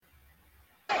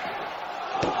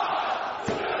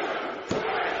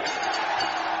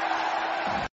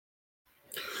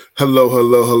Hello,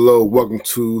 hello, hello. Welcome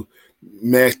to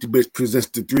Nasty Bitch Presents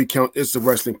the 3 Count. It's a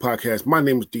wrestling podcast. My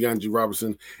name is DeAndre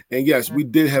Robertson. And yes, we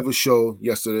did have a show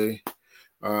yesterday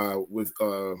with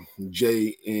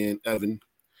Jay and Evan.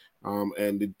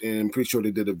 And I'm pretty sure they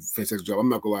did a fantastic job. I'm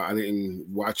not gonna lie, I didn't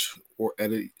watch or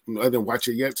edit. I didn't watch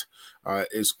it yet.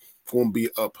 It's going to be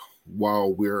up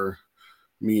while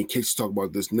me and Kasey talk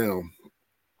about this now.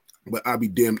 But I'll be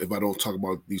damned if I don't talk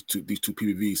about these two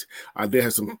PPVs. I did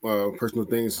have some personal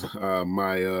things.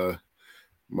 My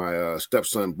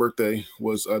stepson's birthday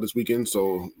was this weekend,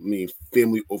 so me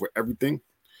family over everything.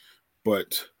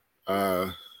 But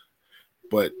I'm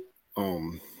going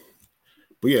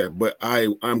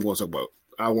to talk about.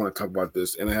 I want to talk about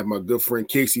this, and I have my good friend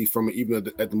Kasey from Even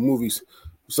at the Movies.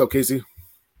 What's up, Kasey?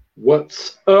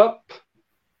 What's up?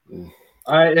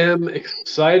 I am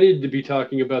excited to be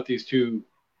talking about these two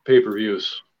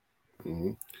pay-per-views.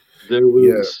 Mm-hmm. There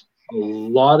was a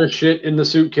lot of shit in the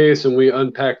suitcase, and we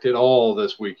unpacked it all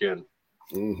this weekend.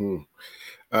 Mm-hmm.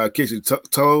 Kasey,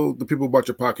 tell the people about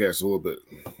your podcast a little bit.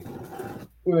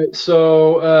 All right,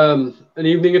 so An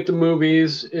Evening at the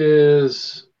Movies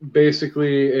is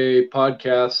basically a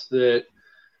podcast that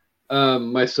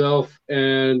myself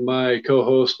and my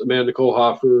co-host Amanda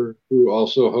Kohlhofer, who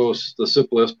also hosts the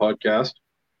Simplest podcast,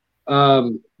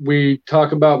 we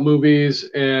talk about movies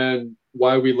and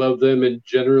why we love them, and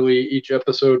generally each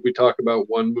episode we talk about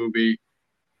one movie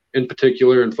in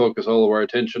particular and focus all of our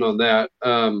attention on that.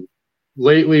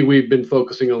 Lately we've been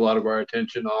focusing a lot of our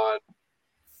attention on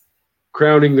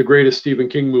crowning the greatest Stephen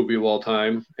King movie of all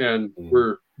time, and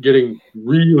we're getting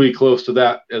really close to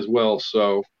that as well,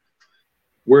 so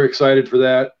we're excited for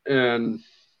that, and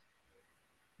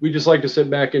we just like to sit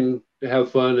back and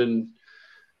have fun and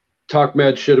talk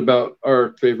mad shit about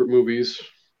our favorite movies,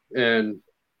 and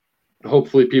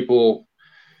hopefully people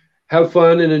have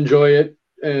fun and enjoy it.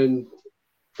 And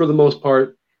for the most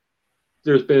part,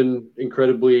 there's been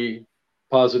incredibly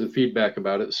positive feedback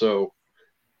about it. So,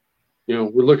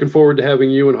 we're looking forward to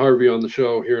having you and Harvey on the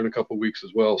show here in a couple of weeks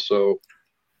as well. So,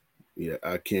 yeah,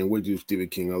 I can't wait to do Stephen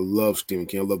King. I love Stephen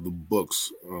King. I love the books.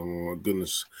 Oh my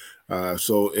goodness.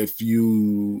 So if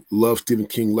you love Stephen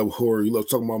King, love horror, you love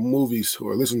talking about movies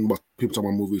or listening to people talking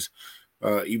about movies,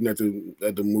 even at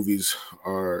the movies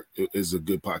is a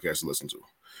good podcast to listen to.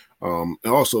 And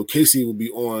also Kasey will be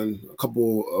on a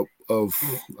couple of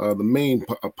the main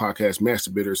podcast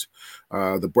Masturbators,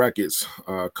 the brackets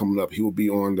coming up. He will be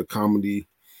on the comedy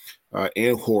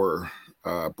and horror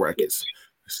brackets.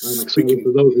 I'm excited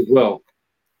for those as well.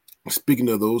 Speaking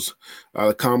of those,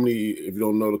 the comedy, if you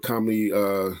don't know, the comedy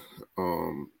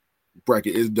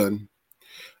bracket is done.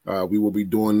 We will be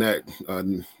doing that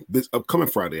this upcoming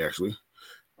Friday, actually.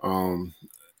 And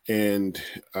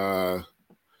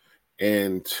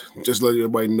just let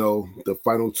everybody know, the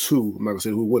final two, I'm not going to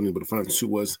say who won it, but the final two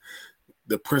was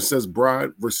The Princess Bride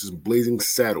versus Blazing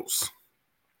Saddles.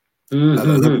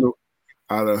 Mm-hmm.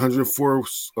 Out of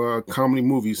 104 comedy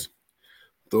movies,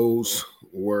 those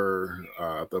were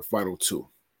the final two.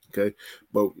 Okay,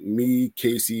 but me,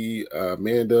 Kasey,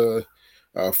 Amanda,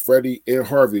 Freddie, and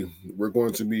Harvey, we're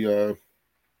going to be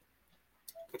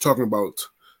talking about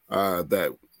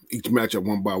that each matchup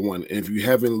one by one. And if you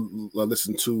haven't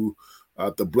listened to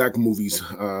the Black Movies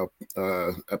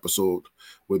episode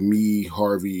with me,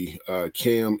 Harvey,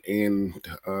 Cam, and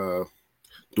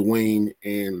Dwayne,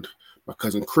 and my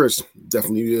cousin Chris,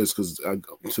 definitely is, because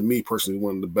to me personally,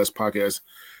 one of the best podcast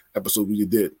episodes we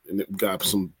did, and we got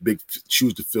some big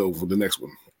shoes to fill for the next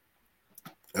one.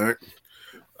 All right.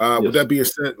 Yes. With that being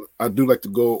said, I do like to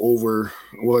go over.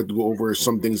 We'll like to go over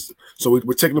some things. So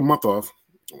we're taking a month off.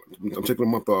 I'm taking a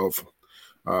month off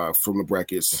from the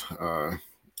brackets. I'm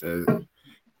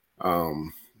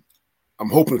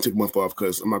hoping to take a month off,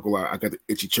 because I'm not gonna lie, I got the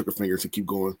itchy trigger finger to keep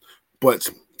going. But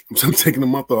I'm taking a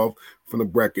month off from the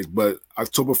brackets. But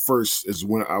October 1st is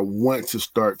when I want to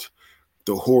start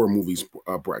the horror movies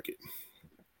bracket.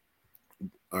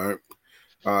 All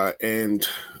right. And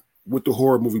with the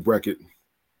horror movie bracket,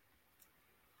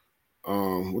 we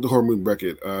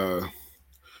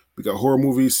got horror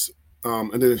movies,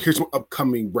 and then here's some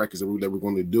upcoming brackets that we're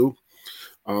going to do.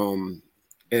 And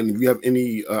if you have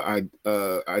any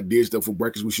ideas for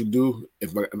brackets we should do,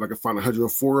 if I can find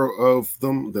 104 of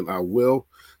them, then I will.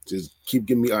 Just keep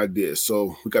giving me ideas.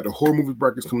 So we got the horror movie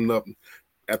brackets coming up.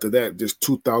 After that, there's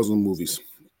 2000 movies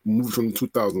from the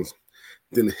 2000s.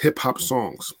 Then hip hop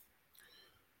songs.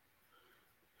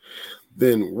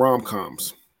 Then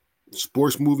rom-coms,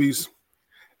 sports movies,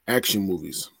 action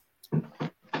movies,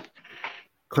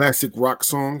 classic rock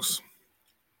songs,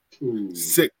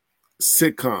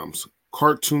 sitcoms,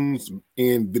 cartoons,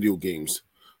 and video games.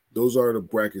 those are the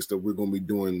brackets that we're going to be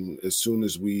doing as soon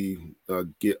as we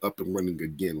get up and running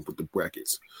again with the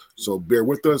brackets. So bear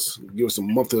with us, give us a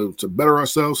month to better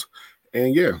ourselves,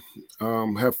 and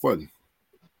have fun.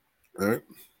 All right.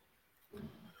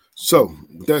 So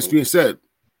with that being said,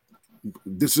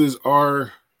 this is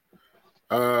our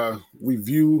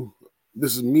review.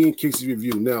 This is me and Kasey's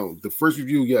review. Now, the first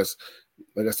review, yes,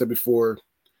 like I said before,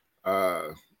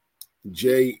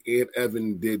 Jay and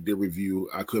Evan did their review.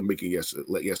 I couldn't make it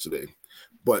yesterday,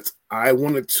 but I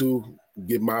wanted to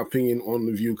give my opinion on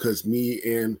the review because me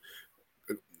and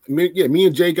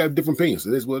Jay got different opinions.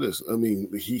 It is what it is. I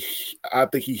mean, I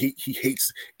think he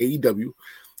hates AEW.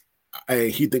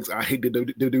 He thinks I hate the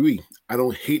WWE. I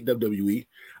don't hate WWE.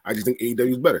 I just think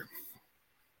AEW is better.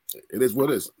 It is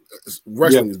what it is.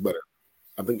 Wrestling is better.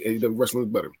 I think AEW wrestling is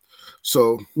better.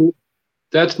 So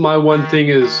that's my one thing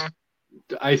is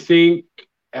I think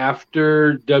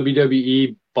after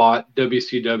WWE bought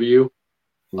WCW,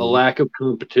 a lack of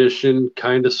competition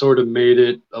kind of sort of made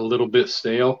it a little bit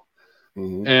stale.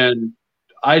 And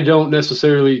I don't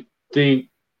necessarily think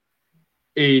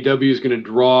AEW is going to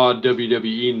draw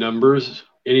WWE numbers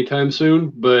anytime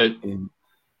soon, but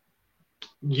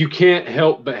you can't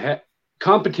help but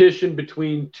competition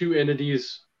between two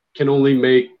entities can only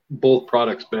make both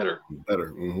products better.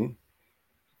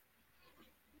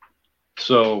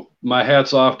 So my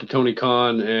hat's off to Tony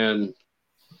Khan and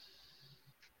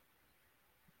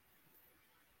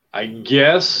I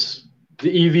guess the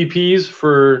EVPs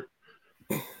for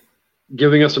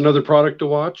giving us another product to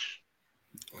watch.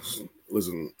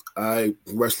 Listen,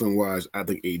 wrestling wise, I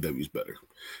think AEW is better,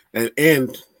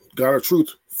 and God of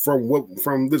truth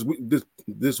from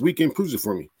this weekend proves it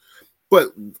for me.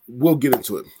 But we'll get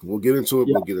into it. We're going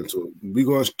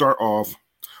to start off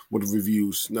with the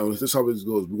reviews. Now, this is how it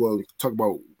goes. We're going to talk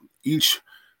about each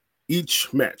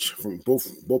match from both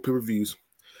pay-per-views.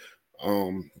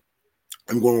 I'm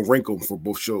going to rank them for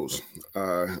both shows.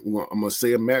 I'm going to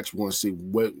say a match. We're going to see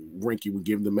what ranking we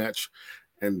give the match,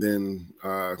 and then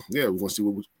we're going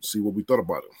to see what we thought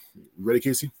about it. You ready,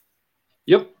 Kasey?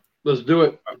 Yep, let's do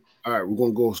it. All right, we're going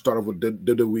to go start off with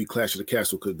WWE Clash of the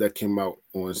Castle because that came out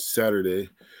on Saturday.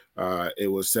 It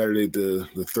was Saturday the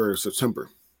 3rd of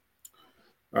September.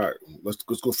 All right, let's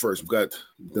go first. We got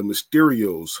the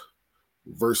Mysterios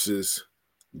versus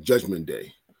Judgment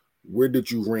Day. Where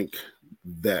did you rank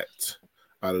that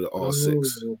out of the all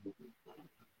six?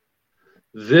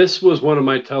 This was one of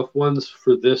my tough ones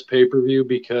for this pay-per-view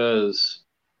because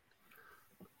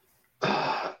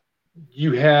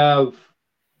you have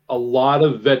a lot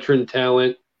of veteran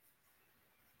talent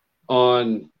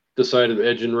on the side of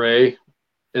Edge and Ray.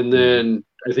 And then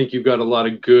I think you've got a lot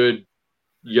of good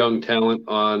young talent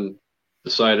on the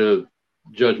side of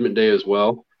Judgment Day as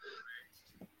well.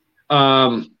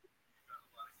 I'm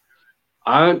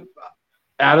out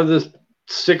of the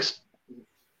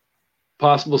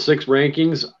possible six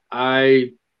rankings,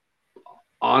 I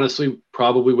honestly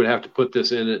probably would have to put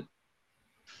this in at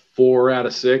 4 out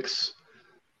of 6.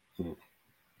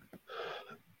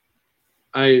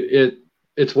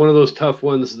 It's one of those tough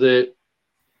ones that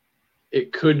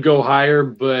it could go higher,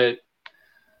 but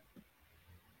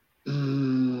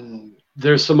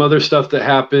there's some other stuff that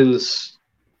happens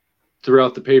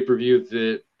throughout the pay-per-view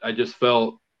that I just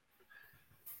felt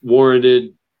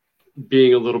warranted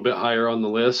being a little bit higher on the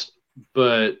list.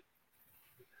 But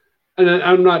and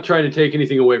I'm not trying to take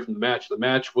anything away from the match. The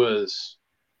match was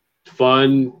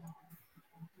fun.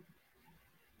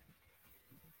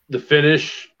 The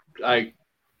finish, I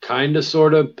kind of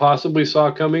sort of possibly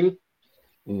saw coming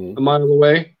a mile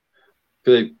away.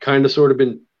 They kind of sort of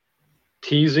been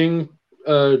teasing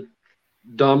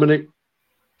Dominic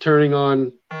turning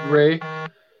on Ray.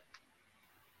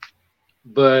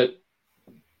 But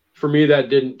for me, that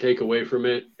didn't take away from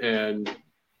it. And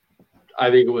I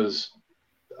think it was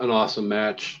an awesome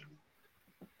match.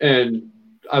 And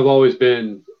I've always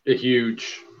been a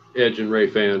huge Edge and Ray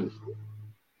fan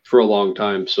for a long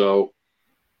time. So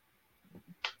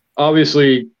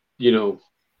obviously, the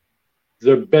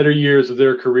better years of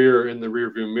their career in the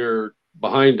rearview mirror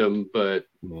behind them, but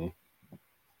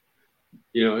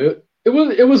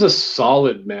it was a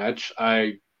solid match.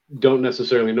 I don't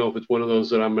necessarily know if it's one of those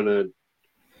that I'm gonna,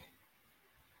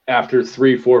 after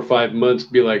 3, 4, 5 months,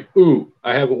 be like, ooh,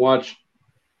 I haven't watched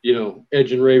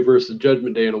Edge and Ray versus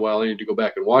Judgment Day in a while. I need to go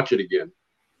back and watch it again.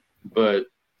 But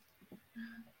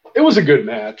it was a good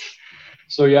match.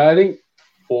 So yeah, I think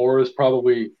 4 is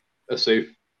probably a safe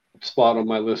spot on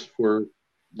my list for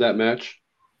that match.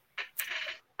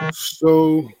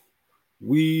 So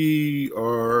we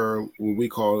are what we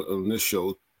call on this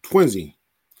show 20,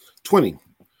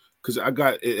 because I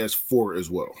got it as 4 as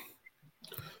well.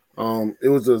 It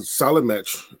was a solid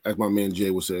match, as my man Jay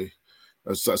would say.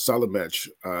 A solid match.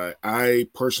 I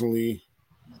personally,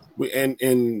 we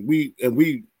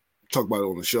talked about it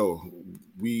on the show.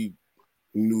 We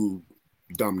knew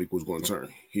Dominic was going to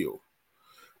turn heel.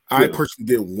 I personally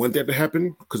didn't want that to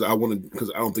happen because I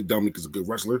don't think Dominic is a good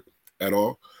wrestler at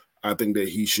all. I think that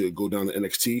he should go down to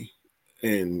NXT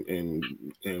and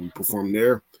perform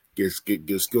there, get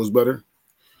skills better.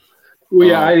 Well,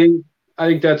 yeah, I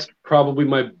think that's probably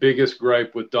my biggest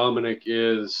gripe with Dominic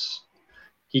is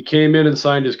he came in and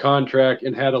signed his contract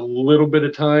and had a little bit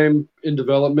of time in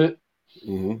development,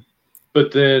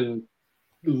 but then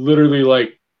literally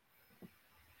like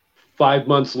 5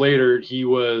 months later, he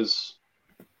was,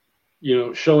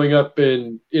 showing up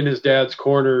in his dad's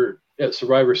corner at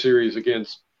Survivor Series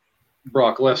against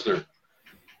Brock Lesnar.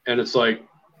 And it's like,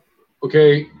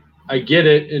 okay, I get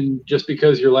it. And just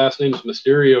because your last name's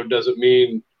Mysterio doesn't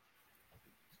mean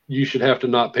you should have to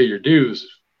not pay your dues.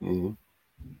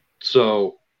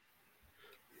 So,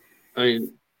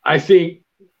 I think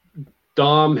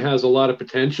Dom has a lot of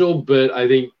potential, but I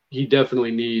think he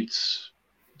definitely needs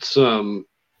some,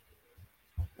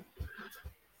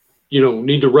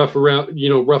 need to rough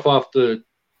off the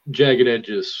jagged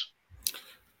edges.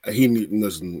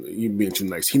 You being too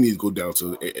nice. He needs to go down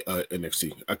to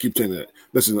NXT. I keep saying that.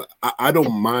 Listen, I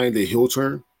don't mind a heel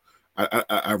turn.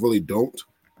 I really don't.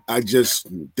 I just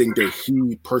think that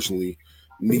he personally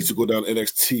needs to go down to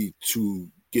NXT to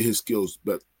get his skills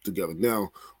back together. Now,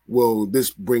 will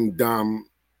this bring Dom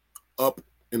up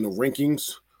in the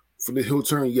rankings for the heel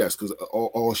turn? Yes, because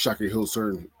all shocking heel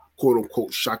turn, quote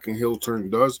unquote, shocking heel turn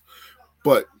does.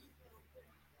 But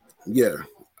yeah,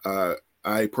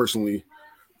 I personally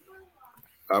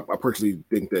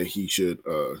think that he should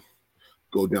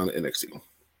go down to NXT.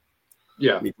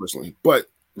 Yeah, me personally. But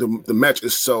the match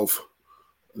itself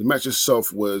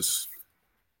was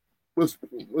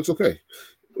okay.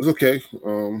 It was okay.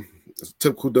 It's a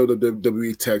typical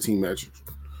WWE tag team match.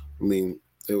 I mean,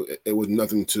 it was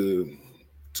nothing to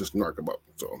snark about.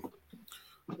 So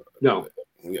no,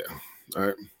 yeah. All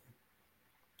right.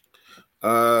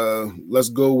 Let's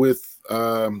go with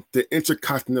the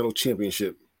Intercontinental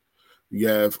Championship. You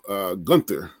have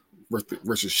Gunther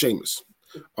versus Sheamus.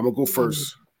 I'm gonna go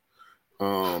first.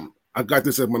 I got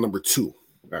this as my number 2,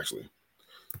 actually.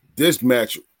 This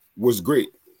match was great.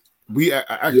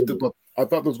 I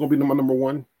thought it was gonna be my number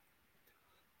 1.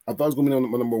 I thought it was gonna be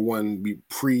my number 1. Be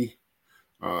pre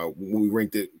when we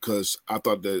ranked it because I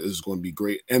thought that it was going to be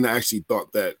great, and I actually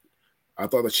thought that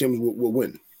Sheamus would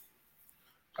win.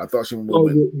 I thought Sheamus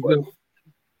would win. But...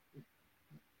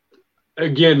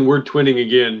 Again, we're twinning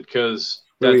again because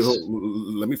let me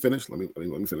finish. Let me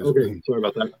finish. Okay, sorry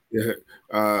about that.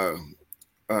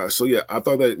 Yeah. So yeah, I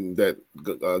thought that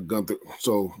Gunther.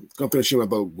 So Gunther and Sheamus I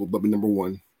thought would be number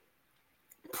 1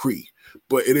 pre,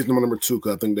 but it is number 2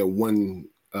 because I think that one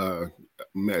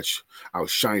match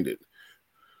outshined it.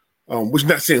 Which is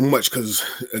not saying much because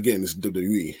again it's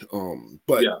WWE.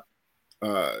 But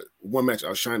one match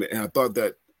outshined it, and I thought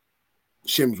that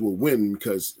Sheamus would win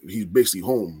because he's basically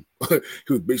home. He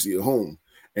was basically at home,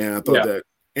 and I thought that,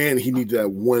 and he needed that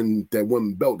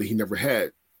one belt that he never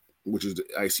had, which is the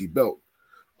IC belt.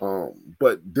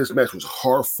 But this match was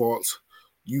hard fought.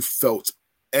 You felt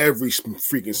every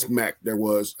freaking smack there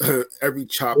was, every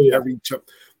chop,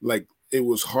 like it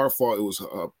was hard fought. It was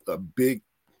a big,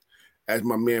 as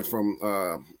my man from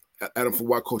Adam from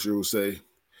White Culture would say,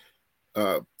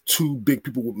 2 big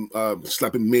people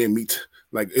slapping man meat.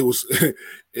 Like it was,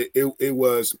 it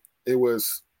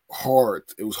was hard.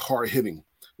 It was hard hitting,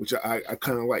 which I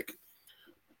kind of like.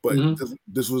 But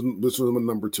this was my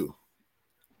number 2.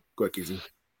 Go ahead, Kasey.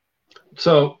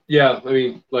 So yeah, I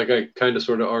mean, like I kind of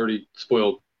sort of already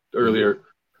spoiled earlier.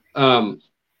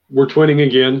 We're twinning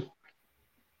again.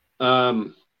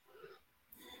 The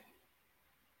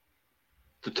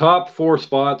top 4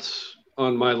 spots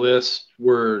on my list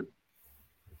were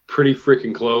pretty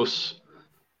freaking close.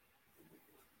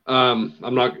 I'm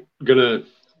not gonna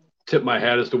tip my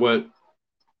hat as to what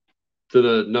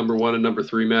the number 1 and number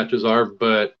 3 matches are,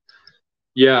 but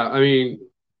yeah, I mean,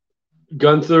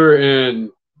 Gunther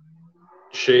and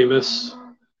Sheamus,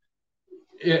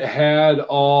 it had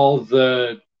all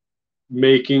the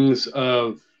makings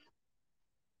of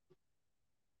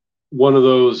one of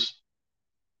those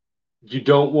you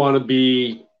don't want to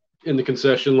be in the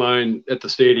concession line at the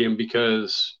stadium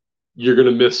because you're going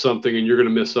to miss something and you're going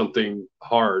to miss something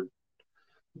hard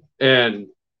and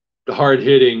hard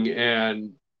hitting.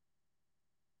 And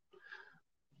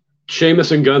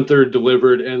Sheamus and Gunther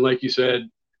delivered. And like you said,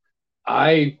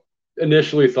 I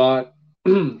initially thought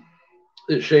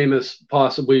that Sheamus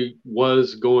possibly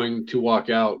was going to walk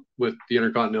out with the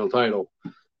Intercontinental title,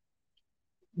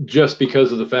 just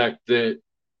because of the fact that,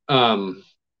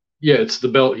 it's the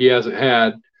belt he hasn't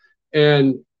had.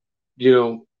 And,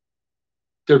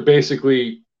 they're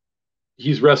basically,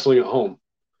 he's wrestling at home.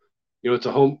 It's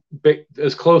a home,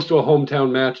 as close to a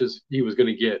hometown match as he was going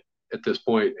to get at this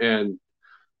point. And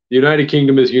the United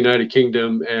Kingdom is United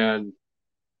Kingdom, and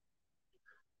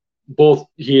both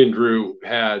he and Drew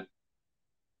had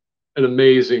an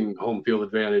amazing home field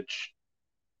advantage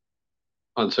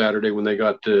on Saturday when they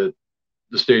got to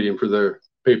the stadium for their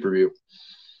pay-per-view.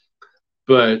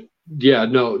 But yeah,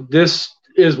 no, this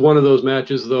is one of those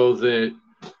matches though that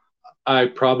I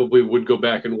probably would go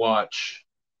back and watch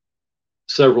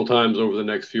several times over the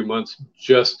next few months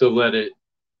just to let it,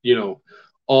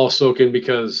 all soak in,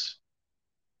 because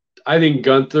I think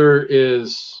Gunther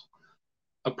is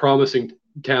a promising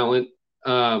talent.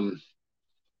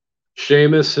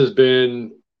 Sheamus has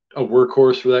been a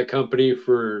workhorse for that company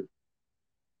for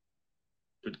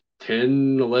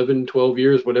 10, 11, 12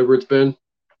 years, whatever it's been.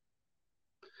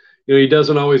 He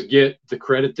doesn't always get the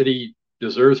credit that he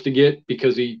deserves to get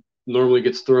because he normally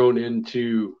gets thrown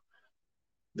into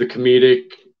the comedic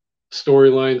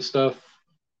storyline stuff.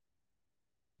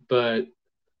 But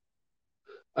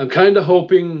I'm kind of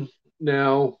hoping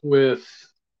now with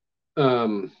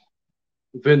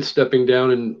Vince stepping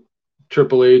down and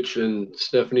Triple H and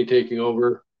Stephanie taking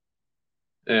over,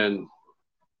 and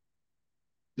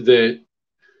that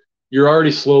you're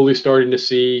already slowly starting to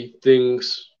see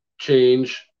things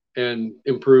change and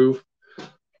improve.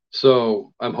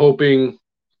 So I'm hoping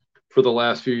for the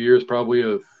last few years, probably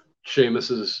of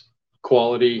Sheamus's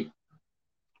quality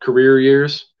career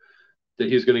years, that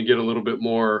he's going to get a little bit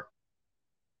more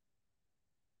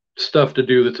stuff to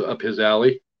do that's up his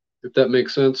alley, if that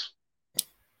makes sense.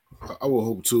 I will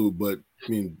hope too, but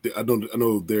I mean, I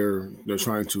know they're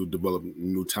trying to develop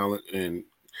new talent, and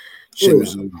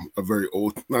Sheamus is a very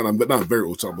old, not a very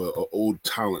old talent, but an old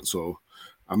talent. So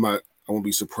I won't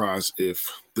be surprised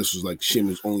if this was like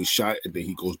Sheamus' only shot, and then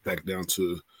he goes back down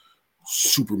to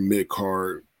super mid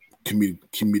card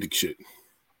comedic shit.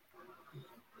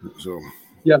 So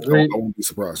yeah, I won't be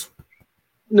surprised.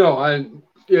 No,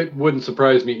 it wouldn't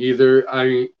surprise me either.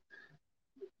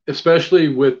 Especially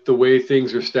with the way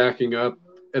things are stacking up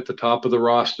at the top of the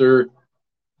roster,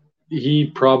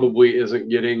 he probably isn't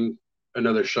getting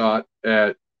another shot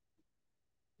at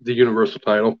the Universal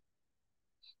title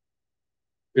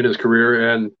in his career.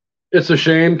 And it's a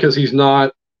shame because he's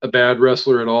not a bad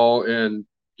wrestler at all, and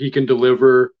he can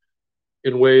deliver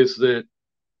in ways that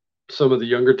some of the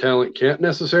younger talent can't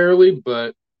necessarily,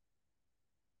 but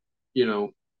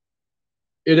it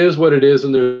is what it is,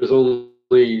 and there's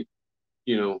only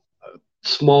a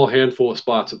small handful of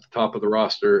spots at the top of the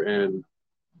roster, and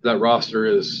that roster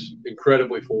is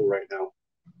incredibly full right now.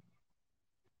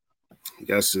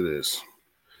 Yes, it is.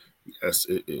 Yes,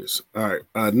 it is. All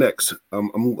right. Next, I'm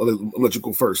gonna let you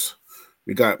go first.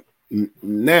 We got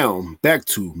now back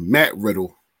to Matt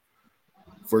Riddle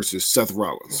versus Seth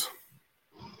Rollins.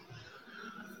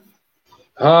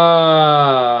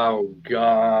 Oh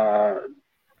God,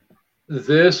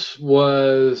 this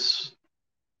was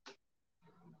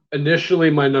initially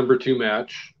my number 2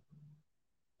 match.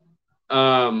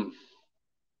 I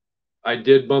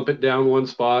did bump it down one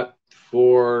spot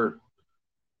for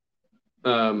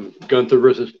Gunther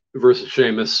versus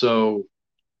Sheamus. So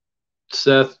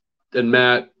Seth and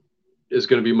Matt is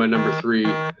going to be my number 3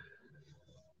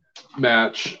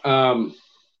 match.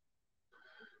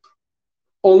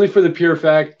 Only for the pure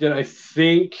fact that I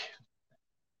think,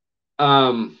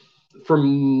 from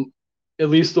at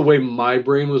least the way my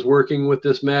brain was working with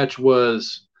this match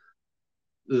was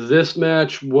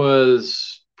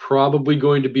probably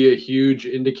going to be a huge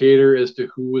indicator as to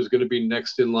who was going to be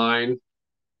next in line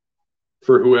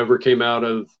for whoever came out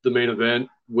of the main event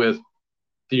with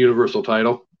the Universal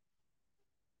title.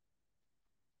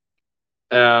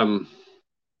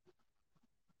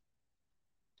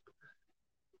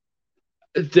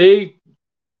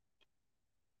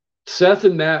 Seth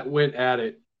and Matt went at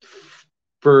it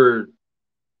for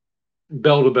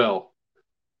bell to bell.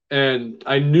 And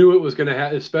I knew it was going to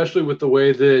happen, especially with the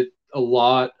way that a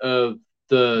lot of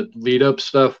the lead up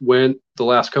stuff went the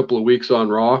last couple of weeks on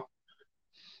Raw.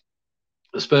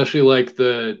 Especially like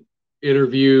the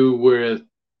interview with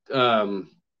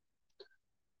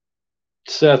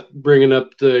Seth bringing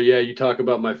up you talk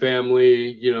about my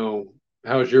family,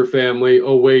 how's your family?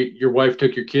 Oh, wait, your wife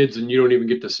took your kids and you don't even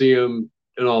get to see them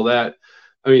and all that.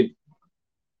 I mean,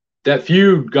 that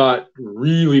feud got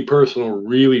really personal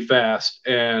really fast,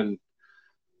 and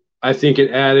I think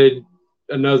it added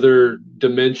another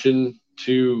dimension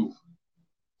to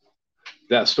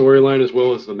that storyline as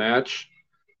well as the match.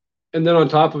 And then on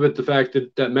top of it, the fact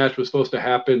that that match was supposed to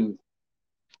happen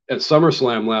at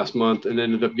SummerSlam last month and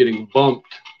ended up getting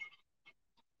bumped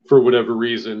for whatever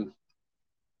reason.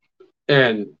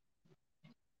 And,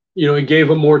 it gave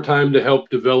them more time to help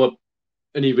develop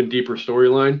an even deeper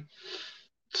storyline.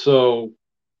 So,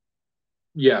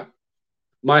 yeah,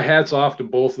 my hat's off to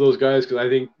both of those guys because I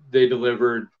think they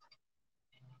delivered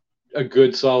a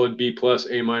good, solid B+,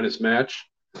 A- match.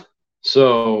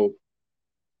 So,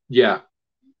 yeah,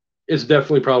 it's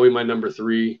definitely probably my number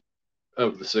 3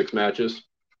 of the 6 matches.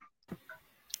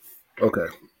 Okay.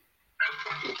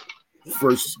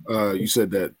 First, you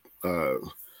said that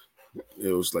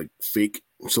it was like fake.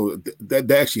 So that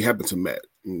actually happened to Matt.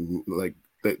 Like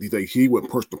that, he went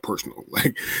personal.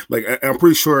 Like I'm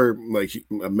pretty sure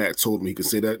Matt told me he could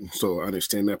say that. So I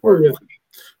understand that part. Oh,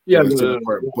 yeah. I understand that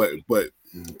part. But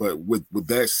with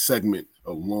that segment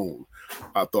alone,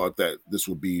 I thought that this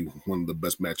would be one of the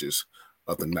best matches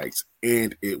of the night,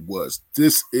 and it was.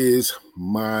 This is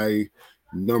my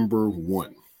number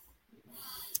 1.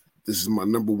 This is my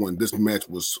number 1. This match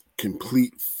was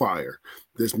complete fire.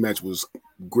 This match was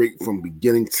great from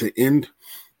beginning to end.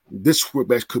 This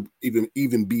match could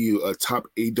even be a top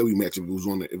AEW match if it was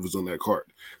on that card.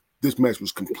 This match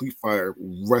was complete fire,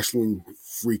 wrestling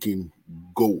freaking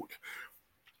gold.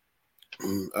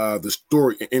 The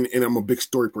story, and I'm a big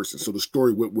story person, so the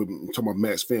story with talking about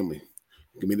Matt's family,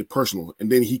 it made it personal,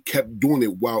 and then he kept doing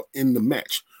it while in the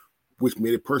match, which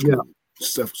made it personal. Yeah.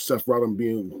 Seth Rollins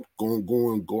being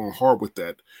going hard with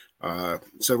that.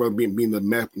 Seth Rollins being the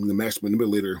match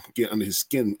manipulator, getting under his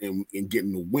skin and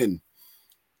getting the win.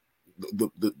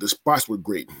 The spots were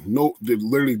great.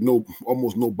 Literally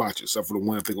almost no botches except for the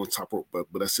one I think on top rope. But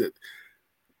that's it.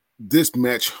 This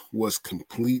match was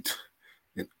complete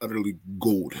and utterly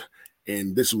gold.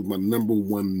 And this was my number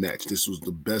 1 match. This was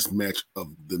the best match of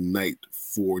the night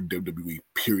for WWE,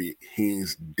 period.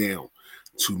 Hands down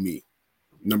to me.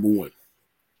 Number 1.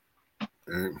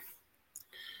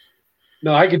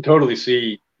 No, I can totally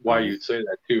see why you'd say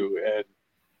that too. And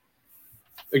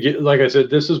again, like I said,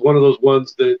 this is one of those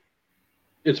ones that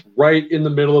it's right in the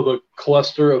middle of a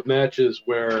cluster of matches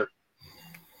where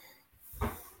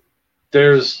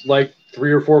there's like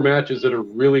 3 or 4 matches that are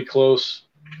really close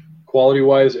quality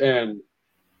wise. And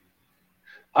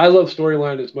I love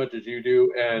storyline as much as you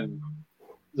do. And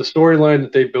the storyline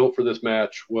that they built for this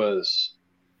match was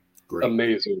great.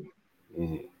 Amazing.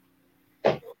 Mm-hmm.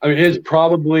 I mean, it's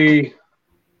probably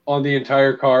on the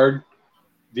entire card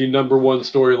the number 1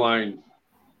 storyline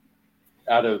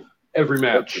out of every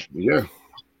match. Yeah.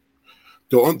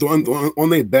 The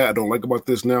only bad I don't like about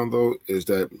this now, though, is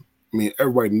that, I mean,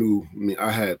 everybody knew.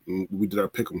 I mean, we did our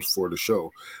pick'ems for the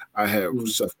show. I had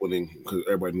Seth winning because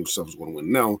everybody knew Seth was going to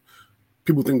win. Now,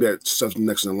 people think that Seth's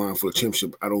next in line for the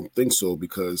championship. I don't think so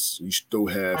because you still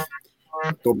have.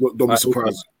 Don't be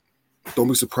surprised. Don't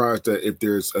be surprised that if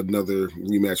there's another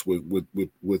rematch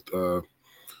with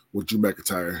Drew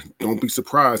McIntyre. Don't be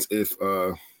surprised if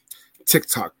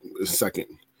TikTok is second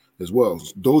as well.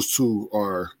 Those 2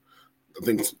 are, I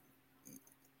think,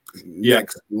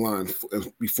 next line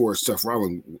before Seth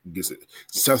Rollins gets it.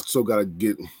 Seth still got to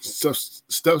get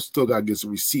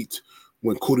some receipts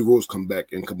when Cody Rhodes come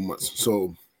back in a couple months.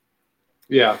 So,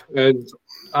 yeah, and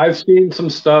I've seen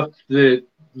some stuff that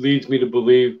leads me to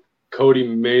believe Cody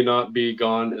may not be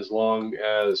gone as long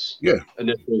as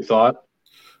initially thought.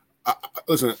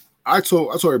 Listen, I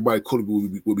told everybody Cody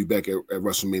will be back at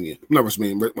WrestleMania. Not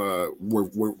WrestleMania,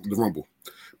 the Rumble.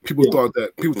 People thought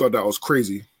that was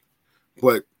crazy,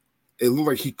 but it looked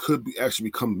like he could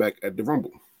actually come back at the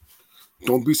Rumble.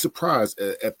 Don't be surprised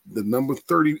at the number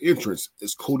 30 entrance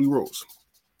is Cody Rhodes.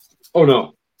 Oh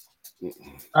no,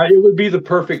 it would be the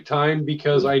perfect time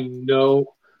because I know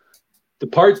the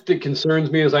part that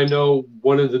concerns me is I know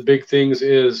one of the big things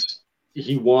is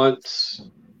he wants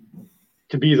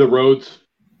to be the Rhodes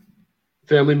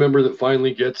family member that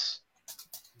finally gets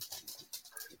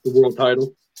the world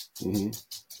title. Mm-hmm.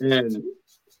 And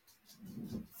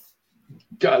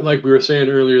God, like we were saying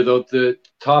earlier, though, the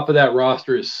top of that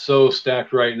roster is so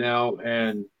stacked right now.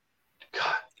 And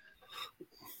God,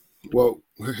 well,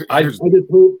 I just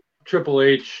hope Triple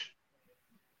H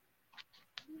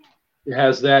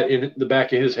has that in the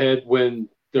back of his head when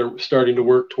they're starting to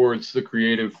work towards the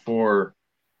creative for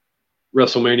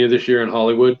WrestleMania this year in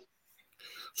Hollywood.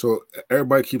 So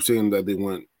everybody keeps saying that they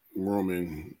want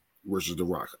Roman versus The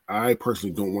Rock. I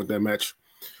personally don't want that match.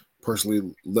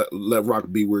 Personally, let Rock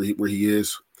be where he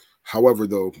is. However,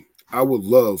 though, I would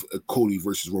love a Cody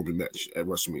versus Roman match at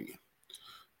WrestleMania.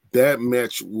 That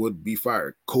match would be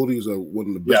fire. Cody is one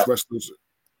of the best wrestlers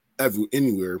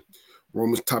anywhere,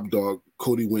 Roman's top dog.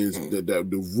 Cody wins.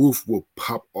 The roof will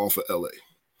pop off of LA.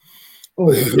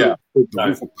 Oh yeah, the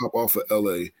roof will pop off of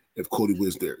LA if Cody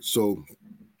wins there. So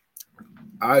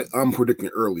I'm predicting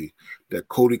early that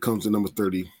Cody comes to number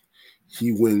 30.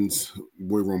 He wins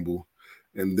Royal Rumble,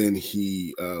 and then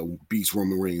he beats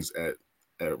Roman Reigns at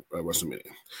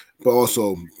WrestleMania. But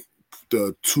also,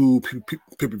 the two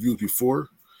pay-per-views before,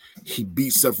 he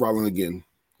beat Seth Rollins again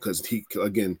because he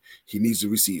needs the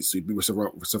receipts. So he beat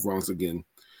Seth Rollins again,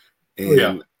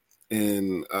 and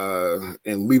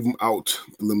leave him out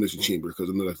the Elimination Chamber because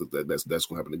I know that's going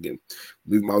to happen again.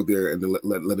 Leave him out there and then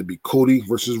let it be Cody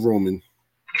versus Roman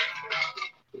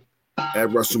at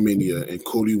WrestleMania, and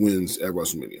Cody wins at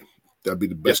WrestleMania. That'd be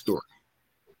the best story.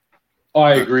 Oh,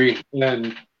 I agree,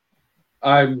 and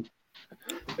I'm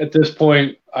at this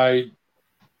point.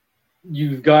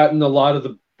 You've gotten a lot of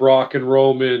the Brock and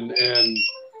Roman and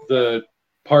the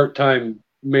part-time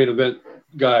main event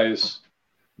guys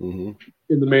in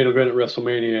the main event at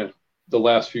WrestleMania the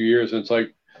last few years, and it's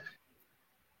like,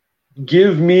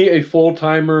 give me a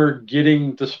full-timer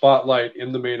getting the spotlight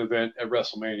in the main event at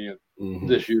WrestleMania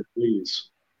this year, please.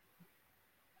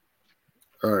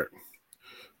 All right.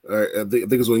 I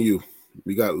think it's on you.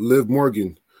 We got Liv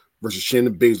Morgan versus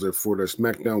Shayna Baszler for the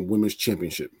SmackDown Women's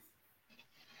Championship.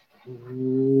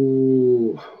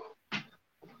 Ooh.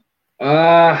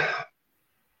 I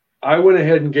went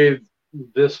ahead and gave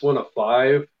this one a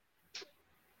 5.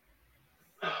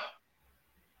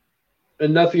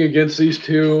 And nothing against these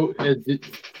two. I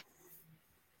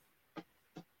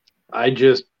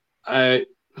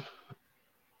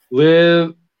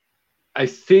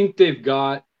think they've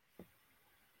got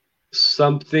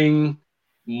something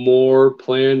more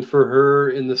planned for her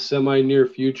in the semi-near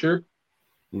future.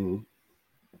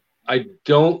 I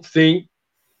don't think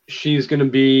she's going to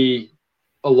be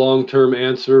a long-term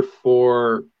answer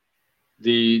for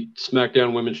the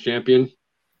SmackDown Women's Champion.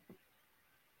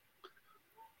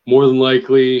 More than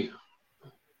likely,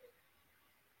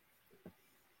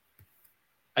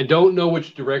 I don't know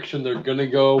which direction they're going to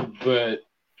go, but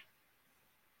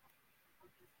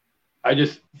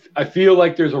I feel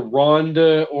like there's a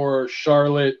Ronda or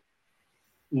Charlotte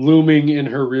looming in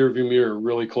her rearview mirror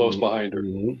really close behind her.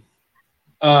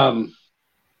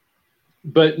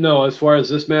 But no, as far as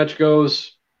this match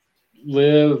goes,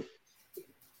 Liv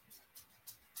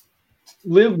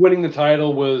winning the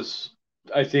title was,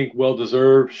 I think,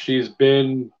 well-deserved. She's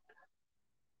been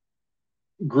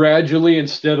gradually and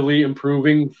steadily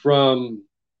improving from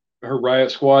her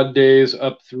Riot Squad days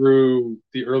up through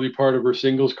the early part of her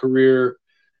singles career,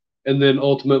 and then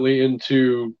ultimately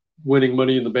into winning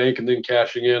Money in the Bank and then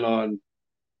cashing in on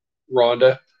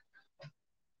Ronda.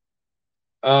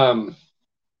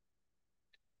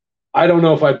 I don't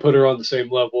know if I'd put her on the same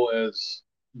level as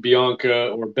Bianca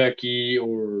or Becky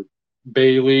or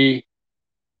Bayley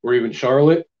or even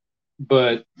Charlotte,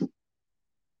 but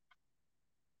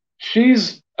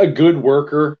she's a good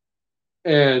worker,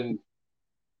 and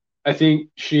I think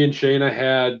she and Shayna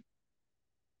had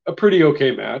a pretty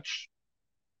okay match.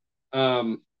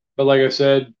 But like I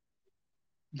said,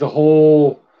 the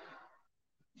whole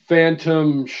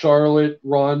Phantom Charlotte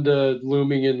Ronda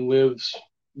looming in Liv's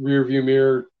rearview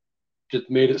mirror just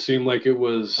made it seem like it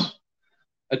was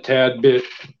a tad bit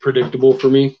predictable for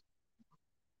me.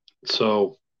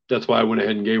 So that's why I went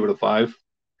ahead and gave it a 5.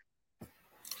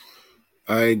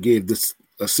 I gave this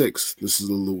a 6. This is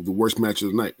the worst match of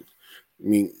the night. I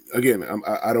mean, again, we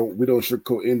don't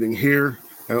sugarcoat anything here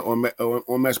on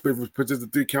Match Presents the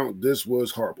 3 Count. This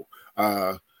was horrible.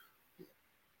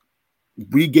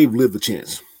 We gave Liv a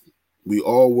chance. We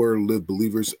all were Liv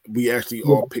believers. We actually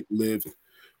all picked Liv.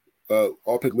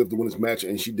 All picked Liv to win this match,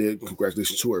 and she did.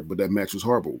 Congratulations to her. But that match was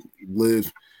horrible.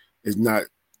 Liv is not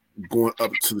going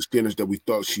up to the standards that we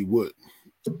thought she would.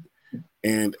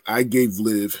 And I gave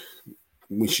Liv,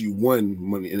 when she won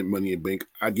Money in Bank,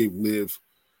 I gave Liv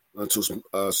until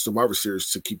Survivor Series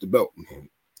to keep the belt.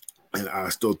 And I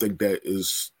still think that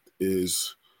is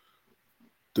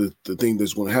the thing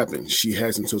that's going to happen. She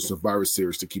has until Survivor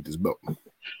Series to keep this belt.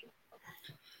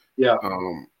 Yeah.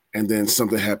 And then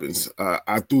something happens.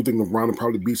 I do think Ronda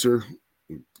probably beats her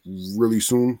really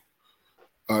soon.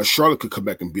 Charlotte could come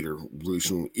back and beat her really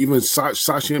soon. Even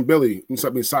Sasha and Bayley.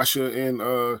 Sasha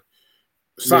and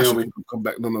Sasha can come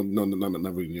back. No,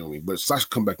 not really Naomi. But Sasha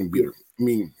come back and beat her. I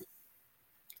mean,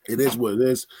 it is what it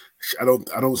is. I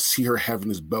don't see her having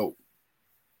this belt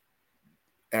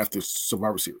after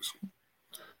Survivor Series.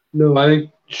 No, I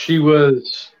think she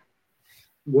was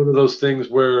one of those things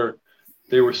where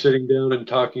they were sitting down and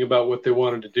talking about what they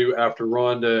wanted to do after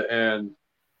Ronda, and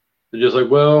they're just like,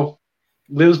 well,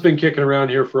 Liv's been kicking around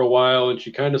here for a while, and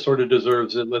she kind of sort of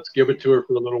deserves it. Let's give it to her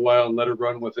for a little while and let her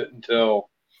run with it until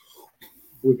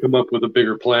we come up with a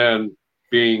bigger plan,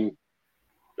 being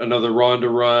another Ronda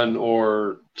run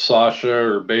or Sasha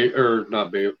or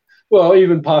not Bailey. Well,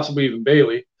 even possibly even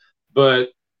Bailey, but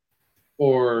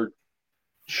or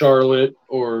Charlotte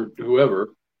or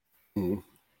whoever. Mm-hmm.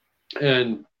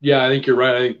 And yeah, I think you're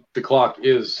right. I think the clock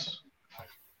is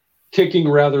ticking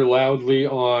rather loudly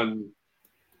on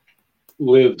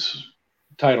Liv's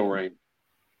title reign.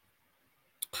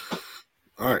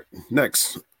 All right,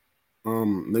 next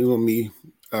on me,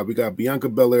 we got Bianca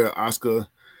Belair, Asuka,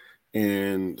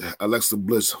 and Alexa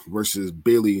Bliss versus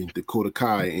Bailey, Dakota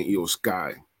Kai, and Io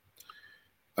Sky.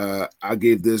 I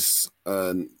gave this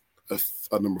a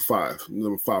number five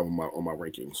on my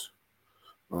rankings.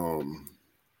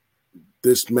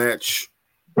 This match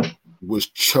was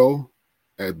Cho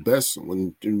at best.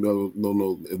 When you know,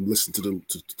 and listen to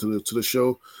the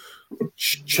show,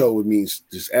 Cho, it means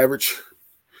just average.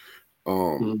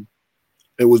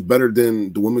 It was better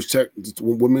than the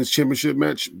women's championship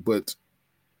match, but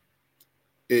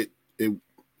it didn't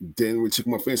really take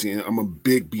my fancy. And I'm a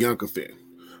big Bianca fan.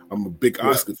 I'm a big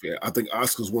Asuka fan. I think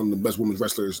Asuka's one of the best women's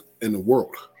wrestlers in the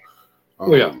world.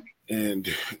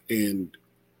 And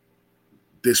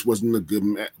this wasn't a good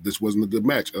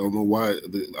match. I don't know why.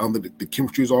 The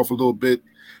chemistry is off a little bit.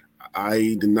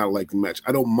 I did not like the match.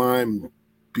 I don't mind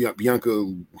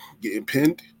Bianca getting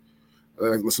pinned,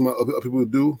 like some other people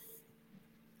do,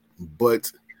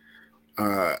 but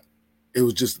it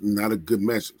was just not a good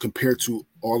match compared to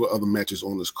all the other matches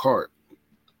on this card.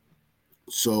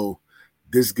 So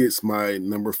this gets my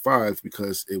number 5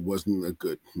 because it wasn't a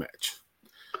good match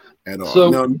at all. So,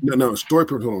 now story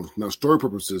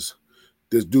purposes,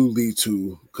 this do lead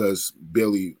to, because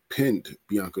Bailey pinned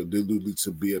Bianca, there do lead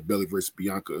to be a Bailey versus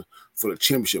Bianca for the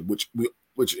championship, which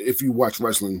if you watch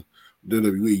wrestling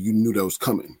WWE, you knew that was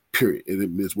coming. Period. It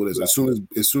is what it is. As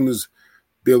soon as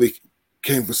Bailey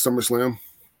came for SummerSlam,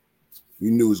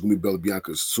 you knew it was going to be Bailey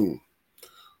Bianca soon.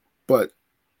 But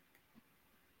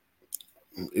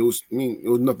it was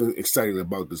nothing exciting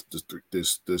about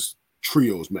this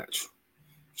trios match.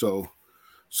 So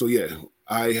yeah,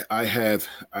 I have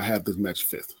this match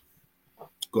 5th.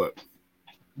 Go ahead.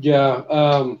 Yeah,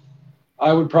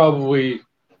 I would probably.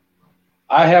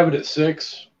 I have it at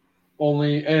 6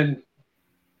 only, and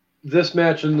this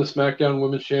match and the SmackDown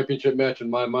Women's Championship match in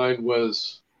my mind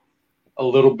was a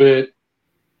little bit,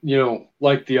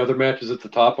 like the other matches at the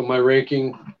top of my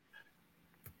ranking,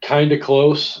 kind of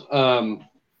close.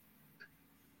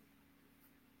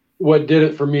 What did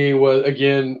it for me was,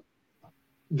 again,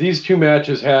 these two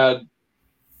matches had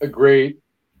a great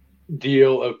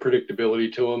deal of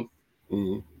predictability to them.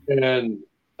 Mm-hmm. And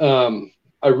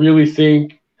I really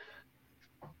think,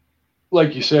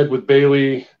 like you said, with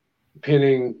Bailey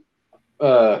pinning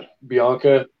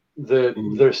Bianca,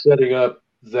 that they're setting up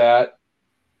that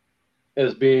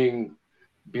as being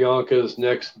Bianca's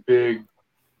next big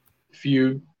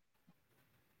feud.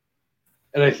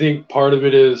 And I think part of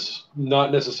it is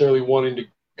not necessarily wanting to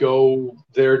go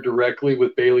there directly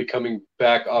with Bailey coming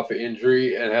back off of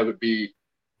injury and have it be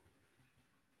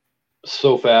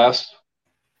so fast,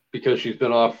 because she's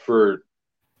been off for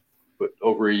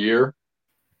over a year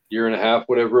and a half,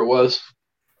 whatever it was.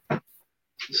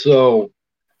 So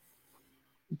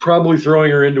probably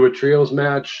throwing her into a trios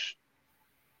match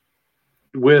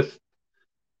with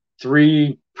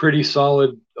 3 pretty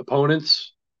solid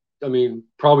opponents. I mean,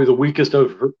 probably the weakest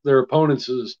of their opponents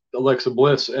is Alexa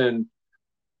Bliss, and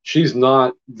she's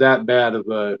not that bad of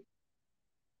a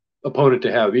opponent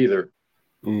to have either.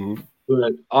 Mm-hmm.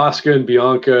 But Asuka and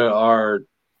Bianca are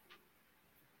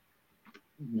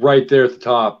right there at the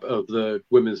top of the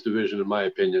women's division, in my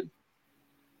opinion.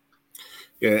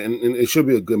 Yeah, and it should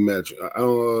be a good match.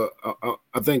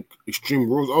 I think Extreme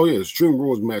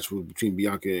Rules match between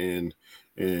Bianca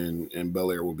and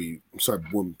Belair will be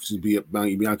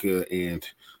Bianca and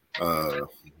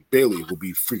Bailey will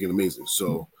be freaking amazing.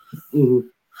 So,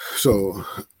 so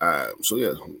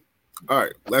yeah. All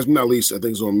right. Last but not least, I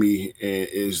think it's on me, and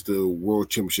is the World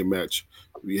Championship match.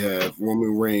 We have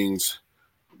Roman Reigns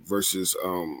versus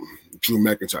Drew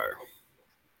McIntyre,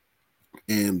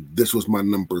 and this was my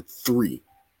number 3.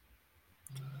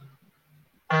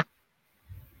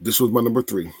 This was my number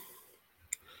 3.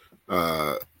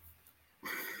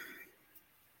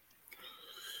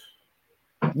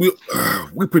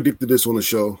 We predicted this on the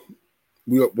show.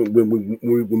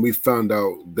 When we found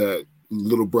out that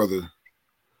little brother,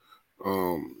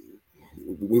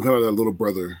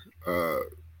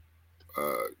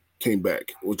 came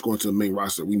back, was going to the main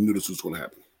roster. We knew this was going to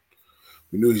happen.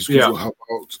 We knew he was going to help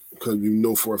out, because we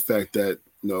know for a fact that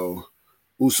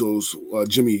Uso's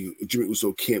Jimmy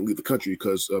Uso can't leave the country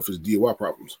because of his DUI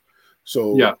problems.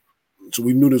 So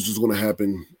we knew this was going to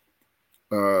happen.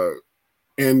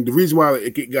 And the reason why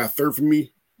it got third for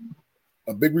me,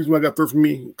 a big reason why it got third for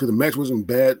me, because the match wasn't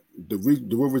bad. The real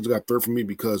reason it got third for me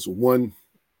because one,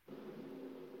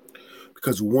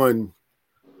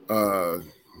 the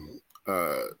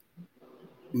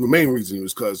main reason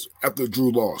was because after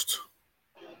Drew lost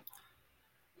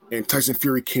and Tyson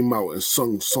Fury came out and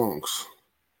sung songs.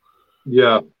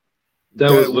 Yeah,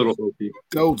 that was a little hokey.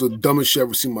 That was the dumbest shit I've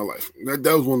ever seen in my life.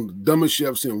 That was one of the dumbest shit I've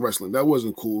ever seen in wrestling. That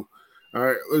wasn't cool. All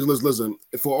right, listen.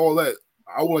 For all that,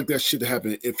 I would like that shit to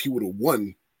happen if he would have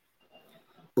won.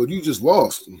 But you just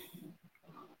lost.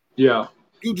 Yeah.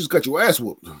 You just got your ass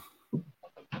whooped.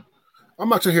 I'm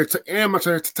not trying to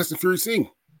hear Tyson Fury sing.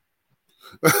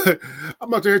 I'm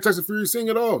not trying to hear Tyson Fury sing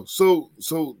at all. So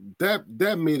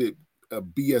that made it a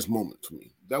BS moment for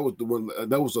me. That was the one.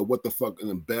 That was a what the fuck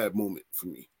and a bad moment for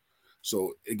me.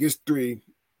 So it gets 3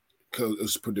 because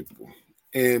it's predictable.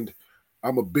 And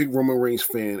I'm a big Roman Reigns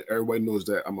fan. Everybody knows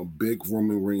that I'm a big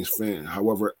Roman Reigns fan.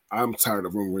 However, I'm tired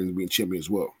of Roman Reigns being champion as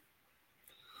well.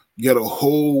 You got a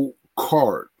whole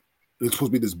card. It's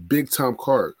supposed to be this big time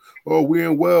card. Oh, we're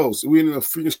in Wales. We're in a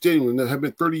freaking stadium and there have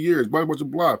been 30 years. Blah, blah,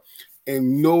 blah.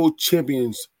 And no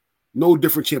champions, no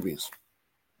different champions.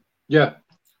 Yeah.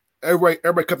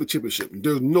 Everybody kept the championship.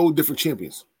 There's no different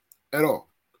champions at all.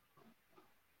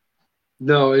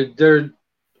 No,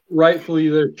 rightfully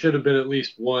there should have been at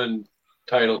least one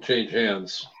title change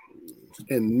hands.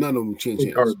 And none of them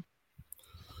changed hands.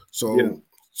 So and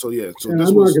this I'm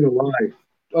not going to lie.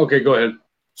 Okay, go ahead.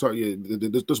 Sorry,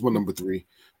 this one number 3.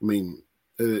 I mean,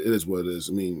 it is what it is.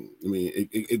 I mean,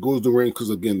 it goes to ring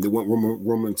because again they want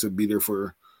Roman to be there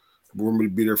for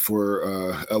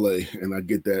LA, and I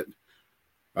get that.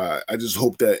 I just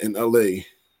hope that in LA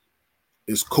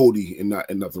it's Cody and not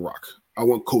The Rock. I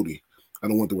want Cody. I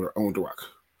don't want I want The Rock.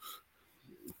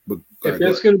 But if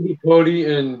it's going to be Cody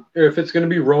or if it's going to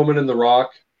be Roman and The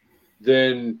Rock,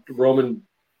 then Roman,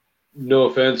 no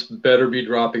offense, better be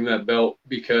dropping that belt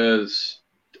because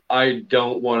I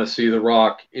don't want to see The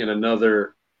Rock in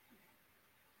another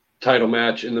title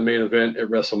match in the main event at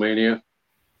WrestleMania.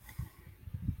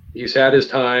 He's had his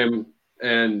time,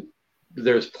 and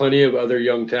there's plenty of other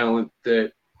young talent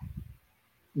that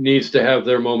needs to have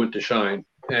their moment to shine.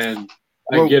 And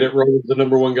I get it, Roman's the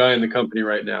number 1 guy in the company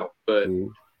right now, but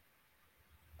and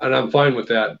I'm fine with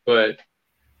that. But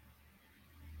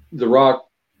The Rock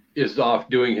is off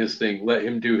doing his thing. Let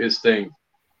him do his thing.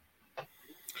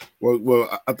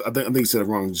 Well, I think you said it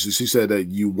wrong. She said that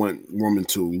you want Roman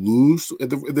to lose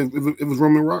if it was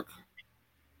Roman Rock.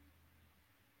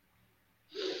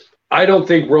 I don't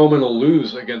think Roman will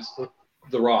lose against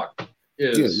The Rock.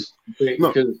 He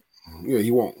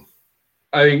won't.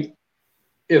 I think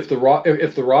if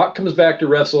The Rock comes back to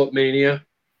wrestle at Mania,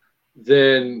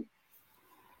 then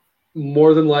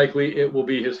more than likely it will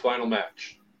be his final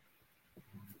match.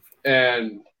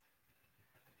 And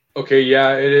okay,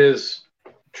 yeah, it is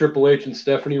Triple H and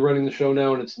Stephanie running the show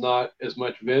now, and it's not as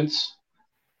much Vince,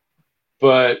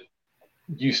 but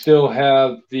you still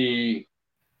have the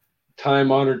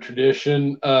time-honored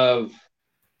tradition of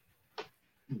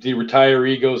the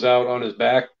retiree goes out on his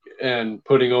back and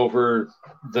putting over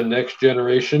the next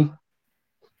generation.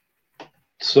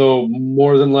 So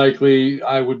more than likely,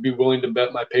 I would be willing to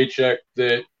bet my paycheck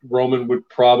that Roman would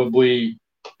probably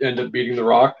end up beating The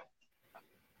Rock.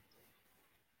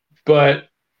 But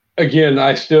again,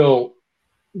 I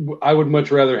would much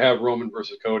rather have Roman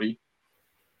versus Cody.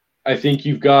 I think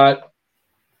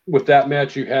with that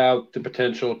match, you have the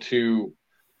potential to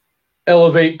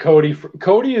elevate Cody.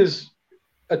 Cody is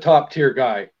a top tier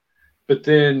guy, but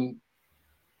then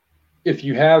if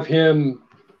you have him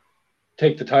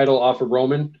take the title off of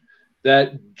Roman,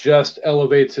 that just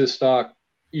elevates his stock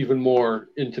even more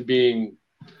into being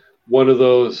one of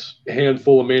those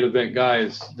handful of main event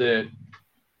guys that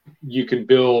you can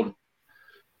build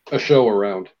a show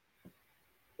around,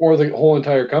 or the whole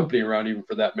entire company around, even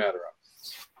for that matter.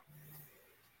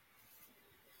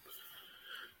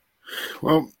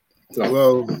 Well,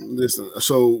 listen.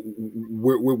 So,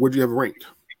 where do you have it ranked?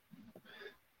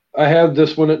 I have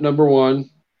this one at number 1,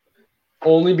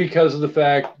 only because of the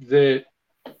fact that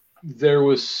there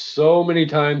was so many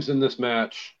times in this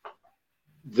match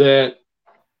that,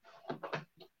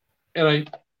 and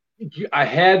I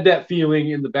had that feeling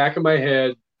in the back of my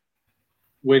head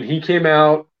when he came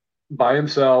out by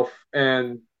himself,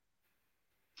 and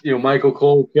Michael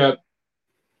Cole kept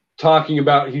talking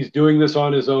about he's doing this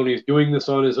on his own, he's doing this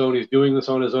on his own, he's doing this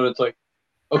on his own. It's like,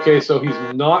 okay, so he's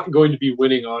not going to be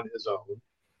winning on his own.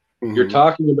 Mm-hmm. You're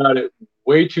talking about it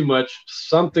way too much.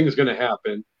 Something's going to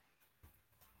happen.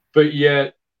 But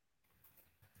yet,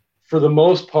 for the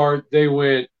most part, they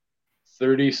went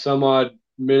 30 some odd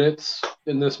minutes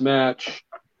in this match.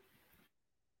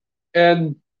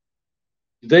 And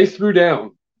they threw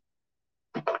down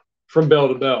from bell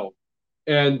to bell.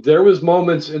 And there was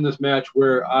moments in this match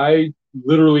where I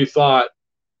literally thought,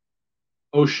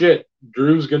 oh shit,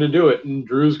 Drew's going to do it. And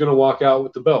Drew's going to walk out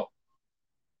with the belt.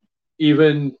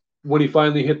 Even when he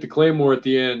finally hit the Claymore at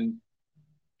the end,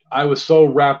 I was so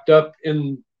wrapped up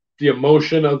in the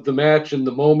emotion of the match and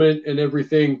the moment and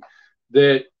everything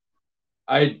that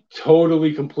I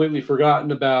totally, completely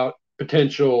forgotten about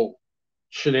potential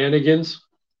shenanigans.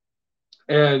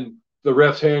 And the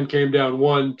ref's hand came down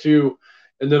 1, 2,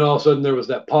 and then all of a sudden there was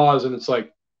that pause, and it's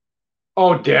like,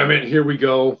 oh, damn it, here we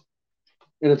go.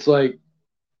 And it's like,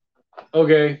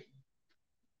 okay.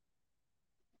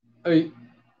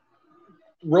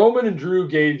 Roman and Drew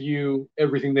gave you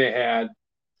everything they had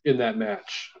in that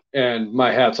match, and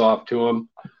my hat's off to them.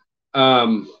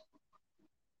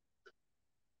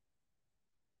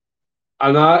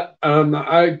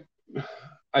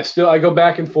 I go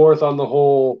back and forth on the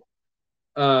whole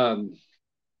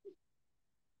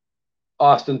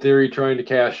Austin Theory trying to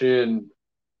cash in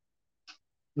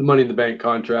the Money in the Bank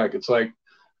contract. It's like,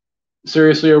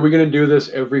 seriously, are we going to do this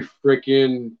every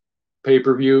freaking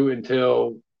pay-per-view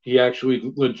until he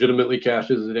actually legitimately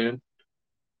cashes it in?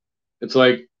 It's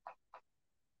like,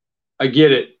 I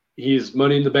get it. He's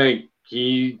Money in the Bank.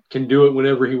 He can do it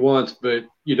whenever he wants, but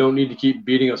you don't need to keep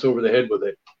beating us over the head with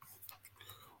it.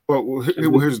 Well,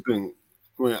 here's the thing.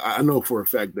 I mean, I know for a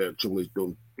fact that Triple H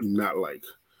do not like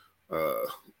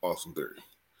Austin Theory.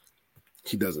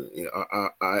 He doesn't. You know,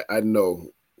 I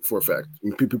know for a fact. I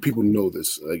mean, people know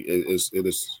this. Like it's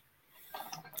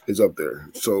up there.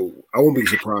 So I won't be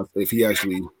surprised if he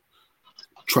actually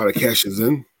try to cash his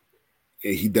in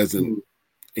and he doesn't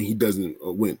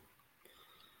win.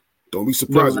 Don't be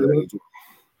surprised at that.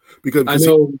 Because I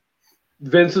know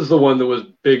Vince is the one that was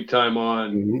big time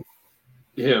on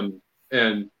him,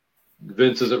 and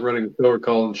Vince isn't running the show or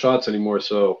calling shots anymore.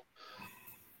 So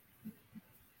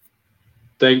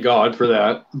thank God for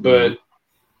that. But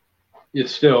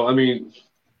it's still, I mean,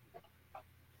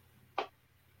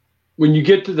 when you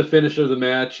get to the finish of the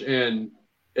match and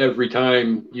every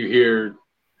time you hear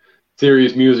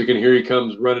Theory's music and here he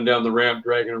comes running down the ramp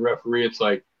dragging a referee, it's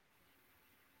like,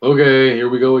 okay, here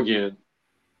we go again.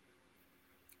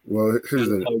 Well, here's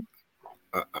the thing.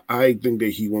 I think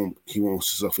that he won't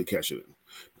successfully cash it in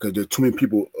because there are too many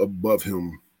people above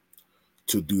him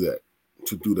to do that.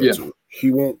 Yeah. So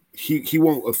he won't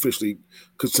officially,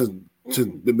 because to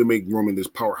make Roman this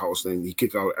powerhouse thing, he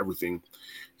kick out everything.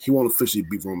 He won't officially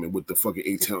beat Roman with the fucking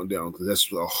 8 count down because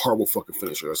that's a horrible fucking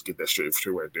finisher. Let's get that straight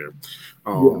right there.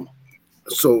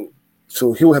 So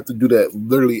he'll have to do that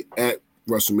literally at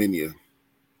WrestleMania,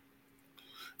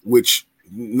 which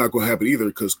not going to happen either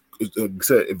because, like I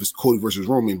said, if it's Cody versus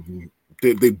Roman,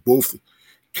 they both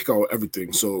kick out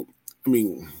everything. So, I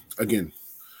mean, again,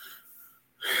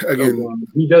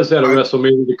 he does that at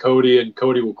WrestleMania to Cody, and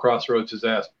Cody will crossroads his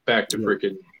ass back to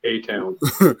freaking A-Town.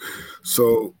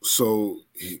 So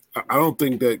I don't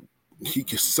think that he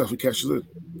can successfully cash it in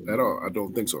at all. I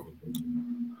don't think so.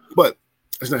 But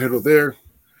it's not here nor there.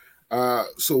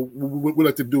 So what we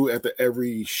like to do after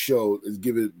every show is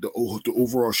give it the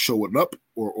overall show it up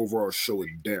or overall show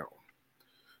it down.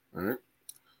 All right.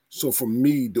 So for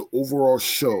me, the overall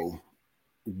show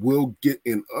will get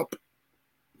an up,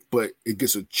 but it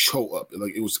gets a show up.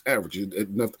 Like it was average.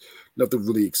 Nothing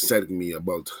really excited me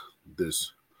about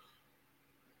this.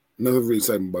 Nothing really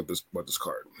exciting about this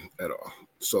card at all.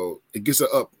 So it gets an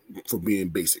up for being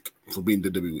basic, for being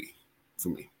the WWE for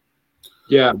me.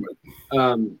 Yeah.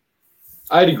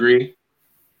 I'd agree.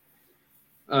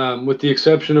 With the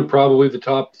exception of probably the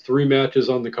top 3 matches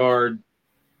on the card.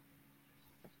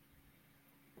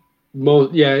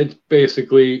 It's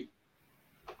basically,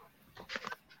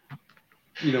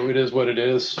 it is what it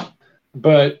is.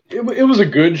 But it was a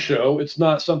good show. It's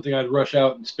not something I'd rush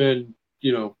out and spend,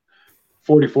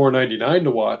 $44.99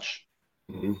 to watch.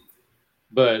 Mm-hmm.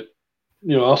 But,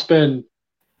 I'll spend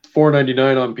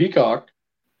 $4.99 on Peacock.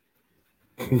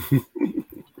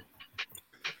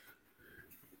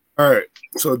 All right,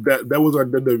 so that was our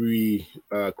WWE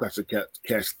Clash at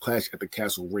the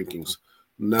Castle rankings.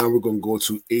 Now we're going to go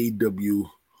to AEW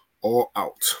All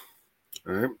Out.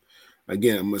 All right.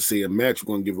 Again, I'm going to say a match.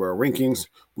 We're going to give our rankings.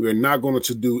 We are not going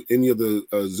to do any of the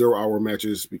 0-hour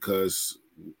matches because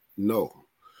no.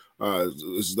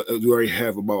 We already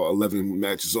have about 11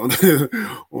 matches on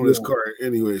this card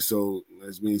anyway, so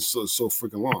that means so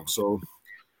freaking long. So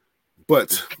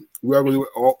But we already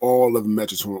all 11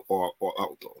 matches are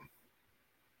out though.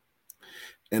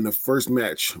 And the first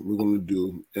match we're going to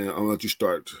do, and I'll let you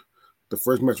start. The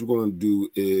first match we're going to do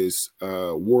is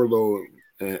Wardlow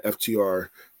and FTR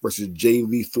versus Jay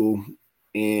Lethal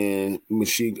and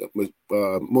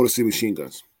Motor City Machine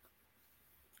Guns.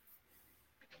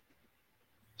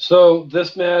 So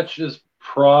this match is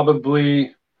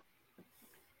probably,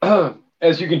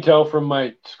 as you can tell from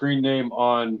my screen name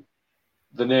on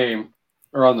the name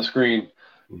or on the screen,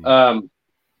 I'm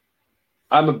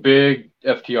a big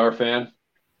FTR fan.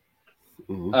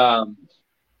 Mm-hmm.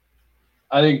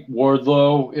 I think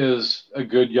Wardlow is a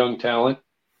good young talent.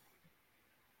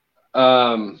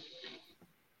 But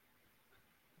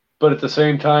at the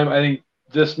same time, I think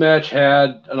this match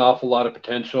had an awful lot of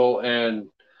potential, and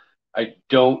I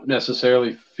don't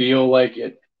necessarily feel like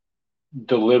it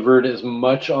delivered as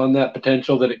much on that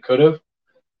potential that it could have.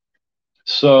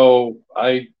 So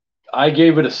I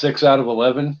gave it a 6 out of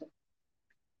 11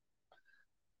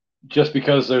 just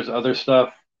because there's other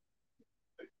stuff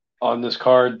on this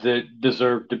card that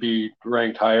deserved to be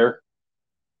ranked higher.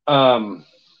 I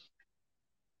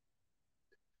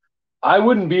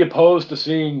wouldn't be opposed to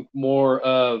seeing more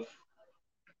of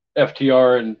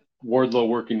FTR and Wardlow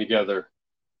working together.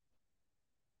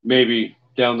 Maybe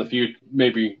down the future,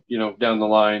 down the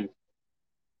line,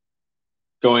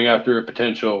 going after a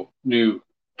potential new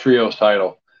trios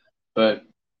title. But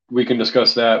we can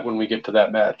discuss that when we get to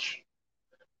that match.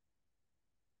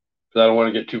 I don't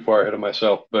want to get too far ahead of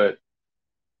myself, but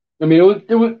I mean,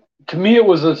 it was to me, it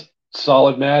was a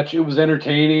solid match. It was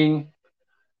entertaining.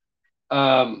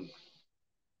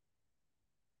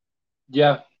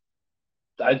 Yeah,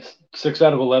 I'd 6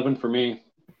 out of 11 for me.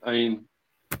 I mean,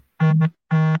 I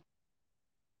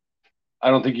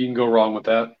don't think you can go wrong with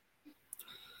that.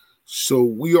 So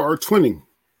we are twinning.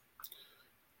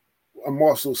 I'm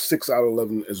also 6 out of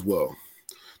 11 as well.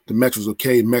 The match was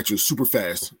okay. The match was super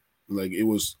fast. Like, it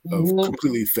was a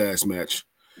completely fast match.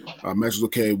 Match was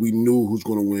okay. We knew who's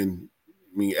going to win.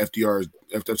 I mean, FTR is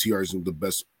the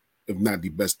best, if not the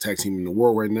best tag team in the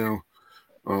world right now.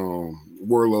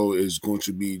 Wardlow is going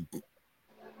to be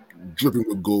dripping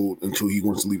with gold until he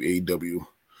wants to leave AEW.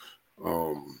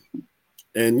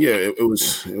 And yeah, it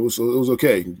was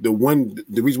okay.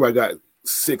 The reason why I got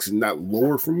 6 and not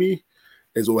lower for me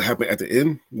is what happened at the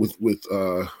end with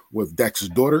Dax's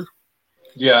daughter.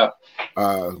 Yeah,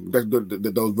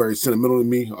 that was very sentimental to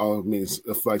me. I mean,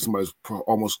 it's like somebody's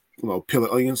almost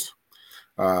peeling onions.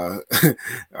 That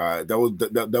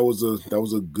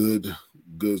was a good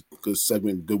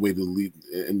segment, good way to lead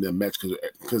in the match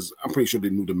because I'm pretty sure they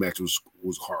knew the match was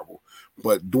horrible,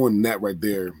 but doing that right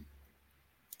there,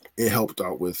 it helped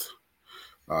out with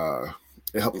the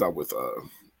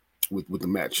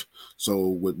match. So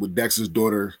with Dax's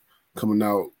daughter coming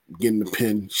out, getting the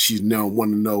pin, she's now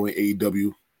 1-0 in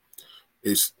AEW.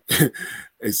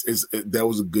 That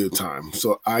was a good time.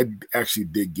 So I actually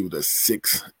did give it a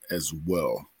 6 as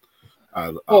well.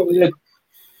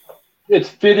 It's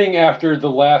fitting after the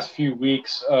last few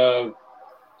weeks of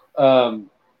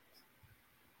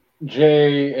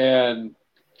Jay and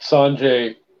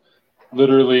Sanjay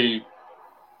literally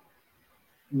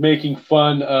making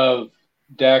fun of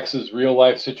Dax's real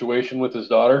life situation with his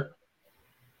daughter.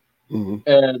 Mm-hmm.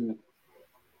 And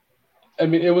I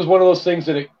mean, it was one of those things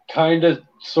that it kind of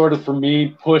sort of for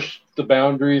me pushed the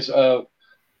boundaries of,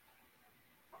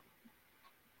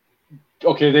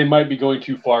 okay, they might be going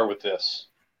too far with this.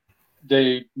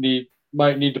 They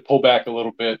might need to pull back a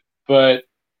little bit. But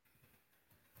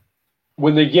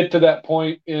when they get to that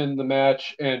point in the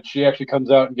match and she actually comes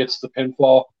out and gets the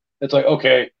pinfall, it's like,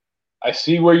 okay, I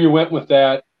see where you went with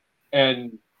that.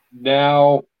 And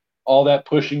now all that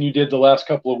pushing you did the last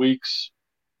couple of weeks,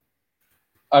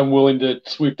 I'm willing to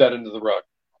sweep that into the rug.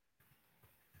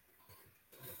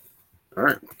 All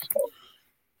right.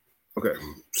 Okay.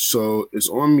 So it's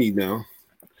on me now.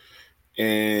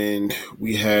 And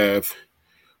we have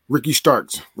Ricky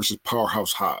Starks versus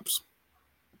Powerhouse Hobbs.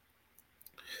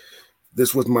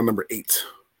 This was my number 8.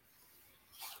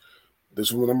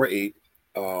 It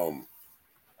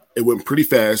went pretty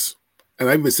fast. And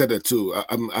I even said that too. I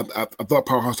thought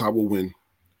Powerhouse Hobbs would win.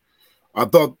 I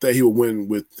thought that he would win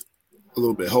with a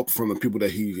little bit of help from the people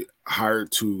that he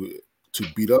hired to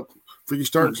beat up Ricky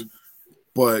Starks. Mm-hmm.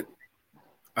 But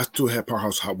I still had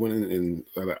Powerhouse Hobbs winning, and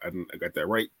I got that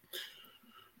right.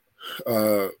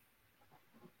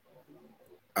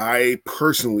 I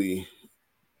personally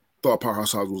thought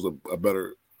Powerhouse Hobbs was a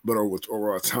better with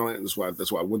overall talent.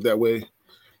 That's why I went that way.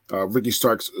 Ricky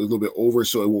Starks a little bit over,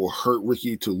 so it will hurt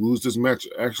Ricky to lose this match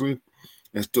actually,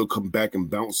 and still come back and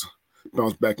bounce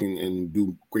back and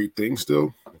do great things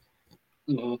still.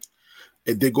 Mm-hmm.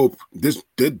 It did go. This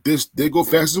did go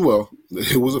fast as well.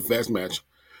 It was a fast match.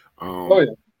 Oh yeah,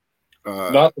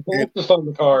 not the fastest on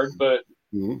the card, but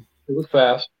mm-hmm. it was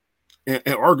fast. And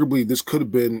arguably, this could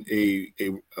have been a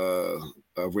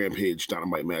Rampage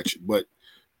Dynamite match, but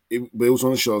it was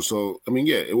on the show. So I mean,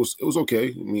 yeah, it was okay.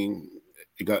 I mean,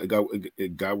 it did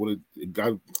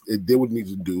what it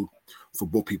needed to do for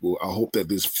both people. I hope that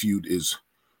this feud is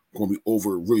going to be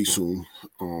over really soon.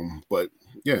 But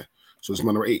yeah, so it's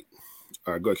my number 8.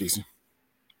 All right, go ahead,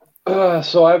 Kasey.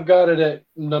 So I've got it at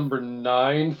number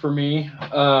 9 for me.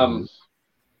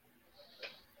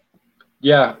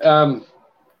 Yeah.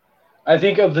 I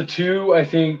think of the two, I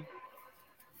think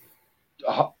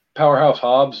Powerhouse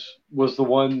Hobbs was the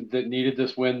one that needed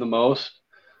this win the most.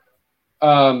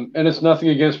 And it's nothing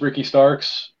against Ricky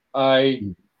Starks. I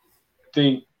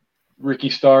think Ricky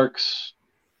Starks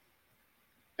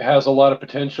has a lot of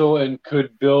potential and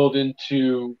could build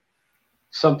into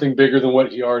something bigger than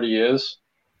what he already is.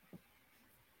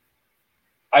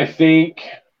 I think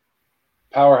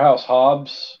Powerhouse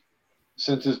Hobbs,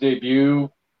 since his debut,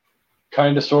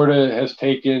 kind of sort of has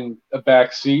taken a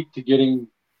back seat to getting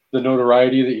the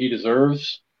notoriety that he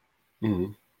deserves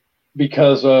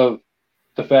because of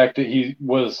the fact that he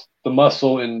was the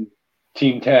muscle in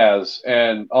Team Taz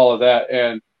and all of that.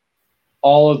 And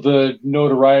all of the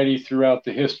notoriety throughout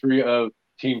the history of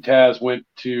Team Taz went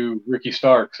to Ricky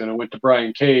Starks, and it went to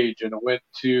Brian Cage, and it went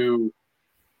to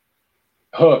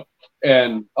Hook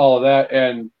and all of that.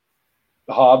 And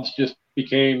Hobbs just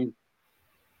became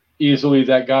easily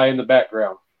that guy in the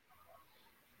background,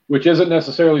 which isn't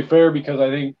necessarily fair because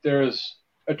I think there's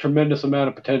a tremendous amount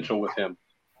of potential with him.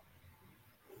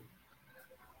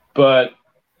 But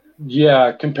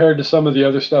yeah, compared to some of the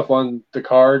other stuff on the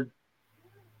card,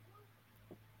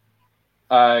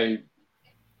 I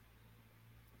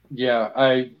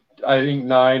think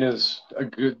 9 is a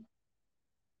good,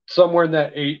 somewhere in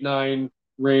that 8-9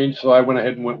 range. So I went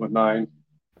ahead and went with 9.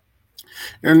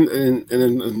 And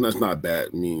that's not bad.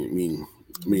 I mean,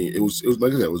 it was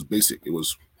like I said, it was basic.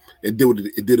 It did what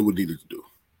it needed to do.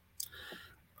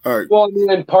 All right. Well, I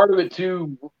mean, and part of it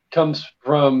too comes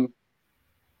from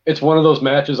it's one of those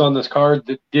matches on this card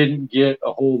that didn't get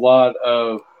a whole lot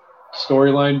of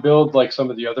storyline build like some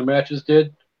of the other matches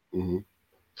did. Mm-hmm.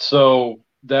 So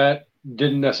that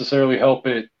didn't necessarily help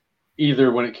it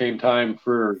either when it came time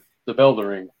for the bell to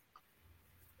ring.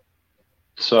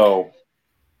 So,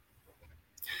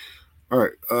 all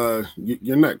right,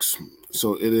 you're next.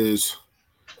 So it is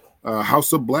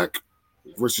House of Black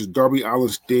versus Darby Allin,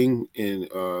 Sting, and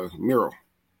Miro.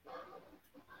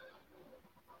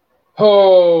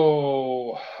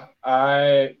 Oh,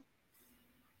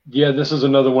 this is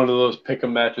another one of those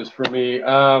pick'em matches for me.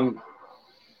 I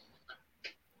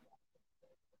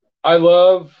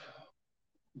love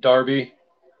Darby.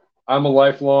 I'm a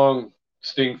lifelong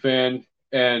Sting fan,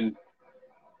 and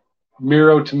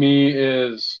Miro to me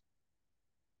is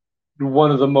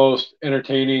one of the most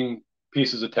entertaining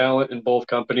pieces of talent in both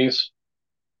companies.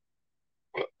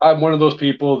 I'm one of those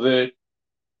people that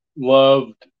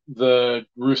loved the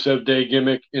Rusev Day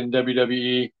gimmick in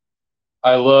WWE.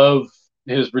 I love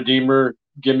his Redeemer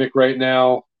gimmick right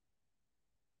now.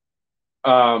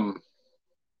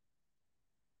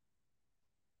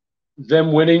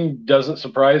 Them winning doesn't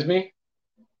surprise me,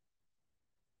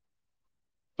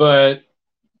 but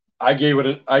I gave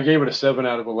it a 7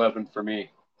 out of 11 for me.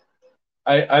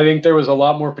 I think there was a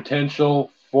lot more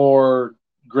potential for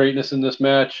greatness in this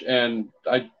match, and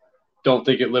I don't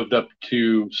think it lived up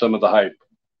to some of the hype.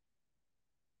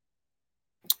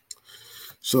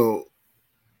 So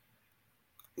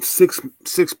six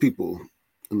people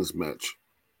in this match.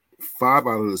 5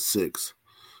 out of the 6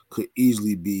 could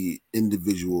easily be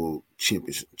individual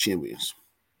champions.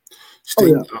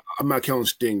 Sting, I'm not counting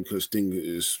Sting because Sting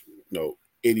is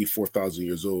 84,000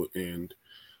 years old and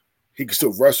he can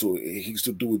still wrestle. He can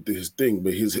still do his thing,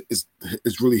 but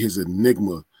it's really his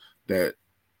enigma that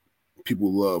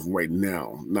people love right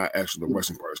now, not actually the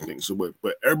wrestling part of things. So, but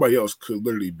everybody else could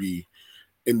literally be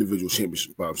individual champions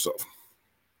by himself.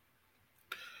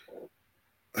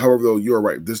 However, though, you're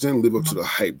right. This didn't live up to the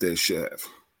hype that it should have.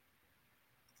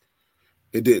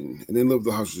 It didn't. It didn't live up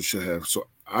to the hype it should have. So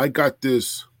I got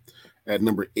this at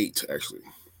number 8, actually.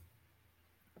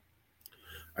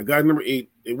 I got number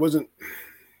 8. It wasn't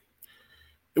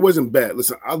bad.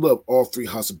 Listen, I love all 3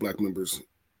 House of Black members.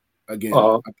 Again,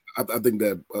 I think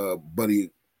that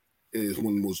Buddy is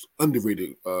one of the most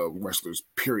underrated wrestlers,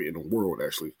 period, in the world,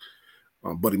 actually.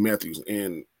 Buddy Matthews.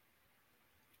 And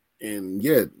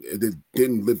yeah, it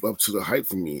didn't live up to the hype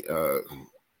for me.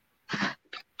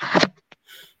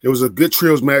 It was a good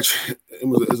trios match. It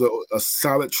was a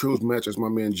solid trios match, as my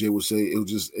man Jay would say.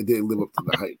 It didn't live up to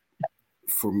the hype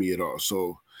for me at all.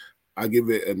 So I give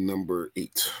it a number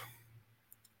 8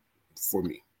 for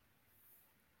me.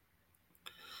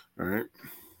 All right.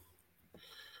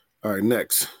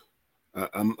 Next.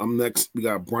 I'm next. We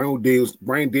got Bryan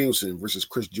Danielson versus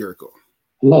Chris Jericho.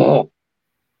 Whoa.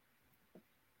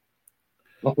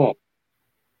 Go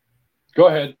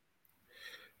ahead.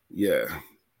 Yeah.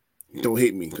 Don't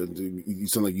hate me because you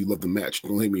sound like you love the match.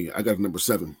 Don't hate me. I got a number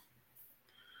 7.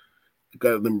 And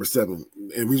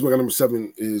the reason why I got number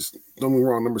 7 is, don't get me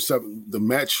wrong, number 7, the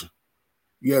match,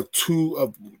 you have two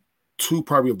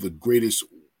probably of the greatest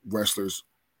wrestlers,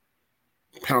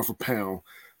 pound for pound,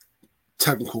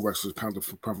 technical wrestlers, pound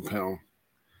for pound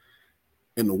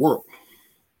in the world.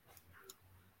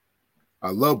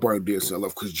 I love Bryan Danielson. I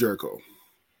love Chris Jericho.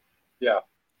 Yeah.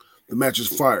 The match is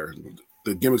fire.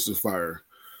 The gimmicks is fire.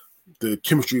 The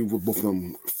chemistry with both of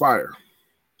them, fire.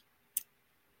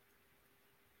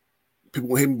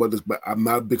 People hate me about this, but I'm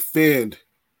not a big fan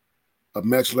of a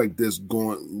match like this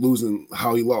losing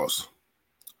how he lost.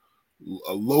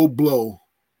 A low blow.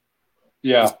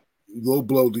 Yeah. Low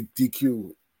blow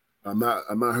DQ. I'm not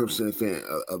 100% fan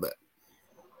of that.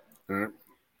 All right.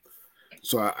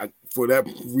 So I for that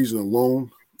reason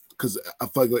alone, because I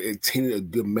felt like it tainted a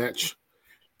good match.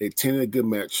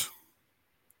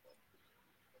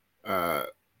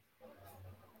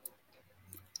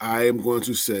 I am going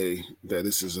to say that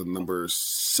this is a number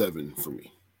 7 for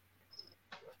me.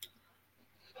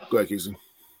 Go ahead, Kasey.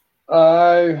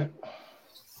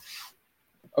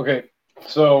 Okay,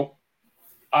 so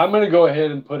I'm going to go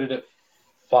ahead and put it at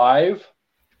 5.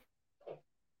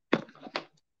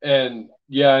 And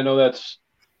yeah, I know that's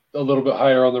a little bit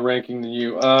higher on the ranking than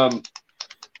you. I'm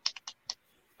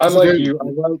like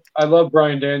you. I love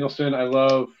Bryan Danielson. I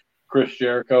love Chris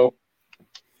Jericho.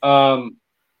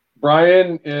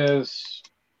 Bryan is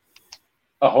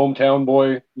a hometown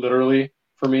boy, literally,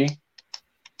 for me.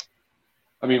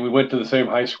 I mean, we went to the same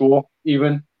high school,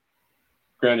 even.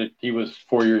 Granted, he was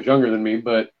 4 years younger than me,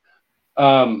 but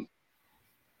I'm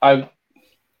a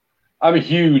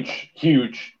huge,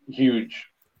 huge, huge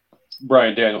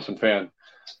Bryan Danielson fan.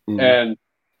 Mm-hmm. And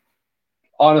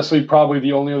honestly, probably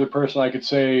the only other person I could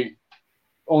say,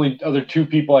 only other 2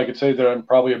 people I could say that I'm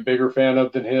probably a bigger fan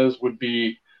of than his would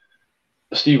be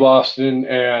Steve Austin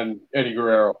and Eddie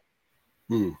Guerrero.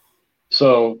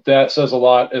 So that says a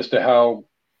lot as to how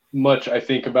much I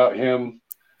think about him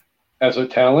as a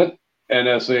talent and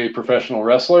as a professional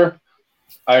wrestler.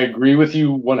 I agree with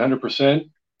you 100%.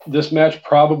 This match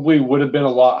probably would have been a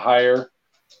lot higher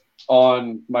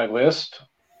on my list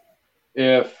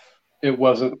if it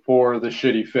wasn't for the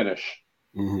shitty finish.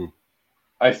 Mm-hmm.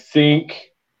 I think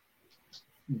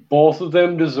both of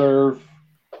them deserve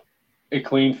a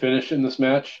clean finish in this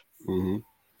match. Mm-hmm.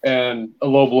 And a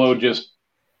low blow just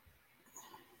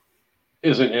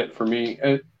isn't it for me.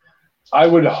 And I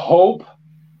would hope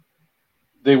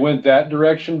they went that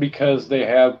direction because they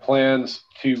have plans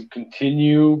to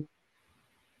continue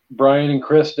Bryan and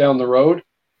Chris down the road.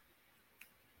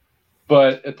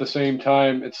 But at the same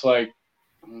time, it's like,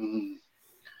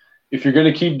 if you're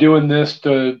going to keep doing this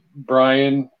to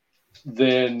Bryan,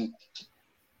 then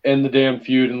end the damn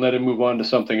feud and let him move on to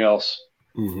something else.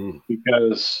 Mm-hmm.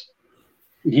 Because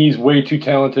he's way too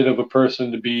talented of a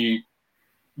person to be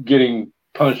getting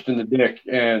punched in the dick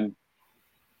and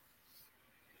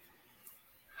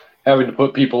having to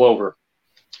put people over.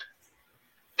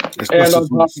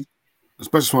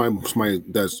 Especially somebody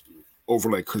that's over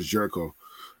like Chris Jericho.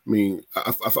 I mean,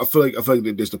 I feel like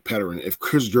there's a pattern. If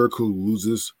Chris Jericho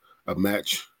loses a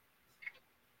match,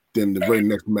 then the very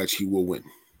next match he will win.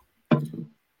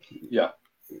 Yeah.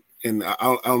 And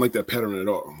I don't like that pattern at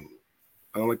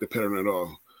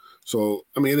all. So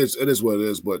I mean, it is what it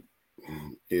is. But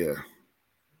yeah,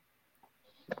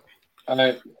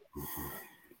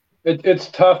 it's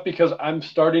tough because I'm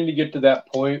starting to get to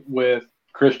that point with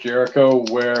Chris Jericho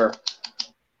where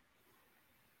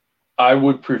I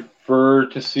would prefer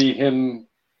to see him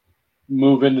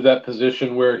move into that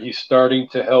position where he's starting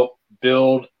to help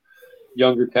build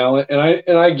younger talent. And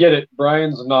I get it.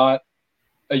 Bryan's not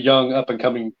a young up and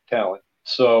coming talent.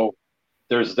 So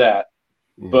there's that.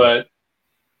 Mm-hmm. But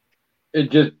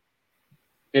it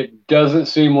doesn't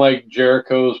seem like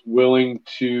Jericho's willing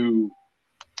to,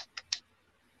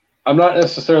 I'm not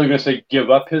necessarily going to say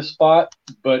give up his spot,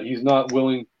 but he's not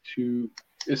willing to,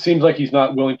 it seems like he's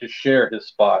not willing to share his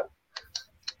spot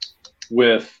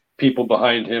with people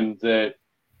behind him that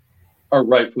are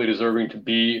rightfully deserving to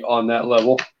be on that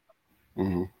level,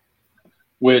 mm-hmm.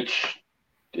 which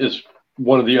is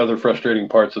one of the other frustrating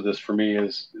parts of this for me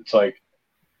is it's like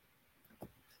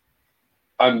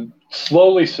I'm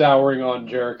slowly souring on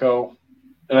Jericho,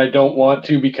 and I don't want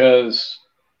to because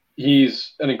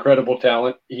he's an incredible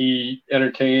talent. He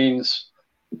entertains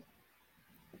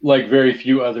like very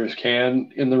few others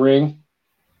can in the ring,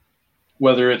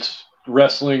 whether it's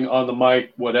wrestling, on the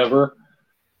mic, whatever.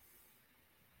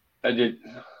 I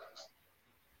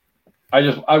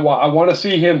want to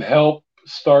see him help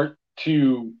start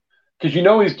to, because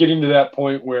he's getting to that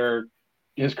point where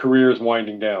his career is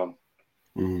winding down.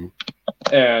 Mm-hmm.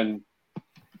 And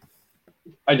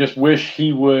I just wish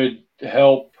he would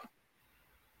help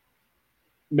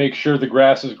make sure the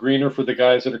grass is greener for the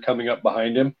guys that are coming up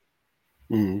behind him.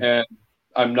 Mm-hmm. And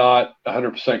I'm not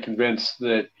 100% convinced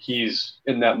that he's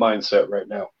in that mindset right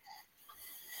now.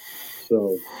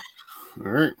 So,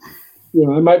 all right.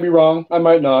 I might be wrong. I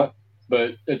might not,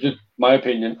 but it's just my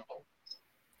opinion.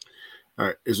 All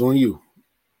right. It's on you.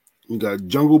 You got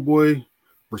Jungle Boy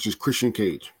versus Christian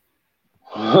Cage.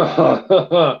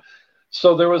 So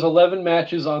there was 11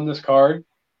 matches on this card.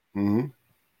 Mm-hmm.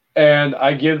 And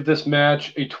I give this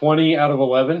match a 20 out of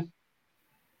 11.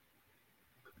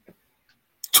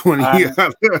 20.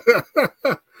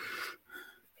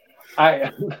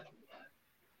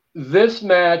 This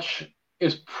match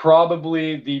is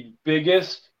probably the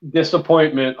biggest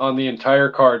disappointment on the entire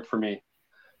card for me,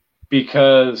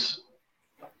 because,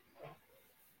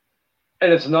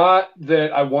 and it's not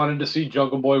that I wanted to see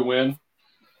Jungle Boy win.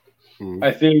 Mm-hmm.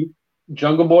 I think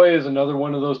Jungle Boy is another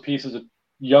one of those pieces of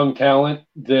young talent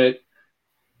that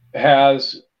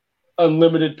has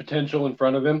unlimited potential in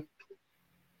front of him.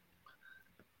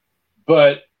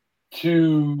 But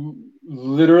to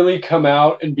literally come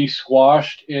out and be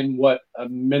squashed in a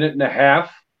minute and a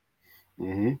half,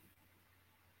 mm-hmm.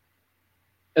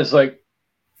 It's like,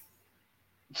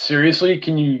 seriously,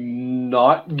 can you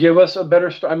not give us a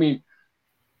better start? I mean,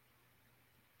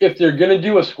 if they're going to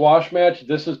do a squash match,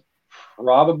 this is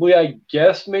probably, I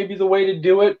guess, maybe the way to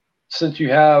do it, since you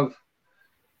have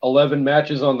 11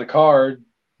 matches on the card.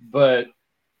 But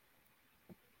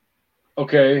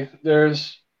okay,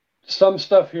 there's some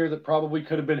stuff here that probably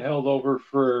could have been held over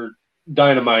for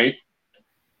Dynamite,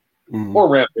 mm-hmm. or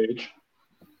Rampage,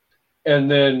 and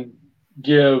then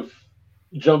give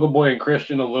Jungle Boy and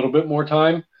Christian a little bit more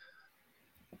time.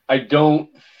 I don't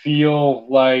feel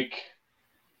like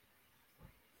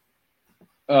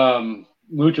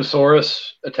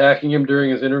Luchasaurus attacking him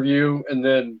during his interview and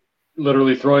then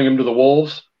literally throwing him to the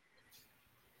wolves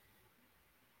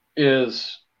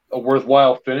is a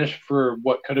worthwhile finish for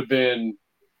what could have been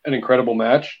an incredible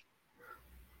match.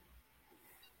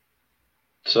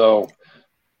 So,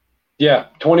 yeah,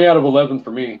 20 out of 11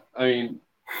 for me. I mean,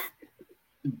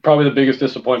 probably the biggest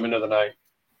disappointment of the night.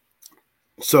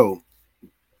 So,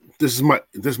 this is my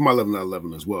 11 out of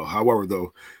 11 as well. However,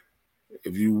 though,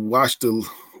 if you watch the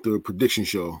prediction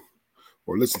show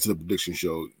or listen to the prediction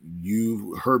show,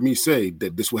 you heard me say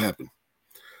that this will happen.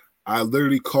 I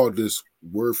literally called this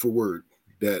word for word,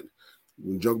 that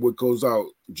when Jungle Boy goes out,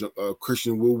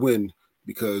 Christian will win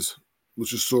because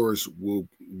Luchasaurus will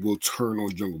turn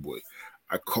on Jungle Boy.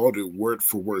 I called it word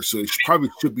for word, so it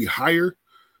probably should be higher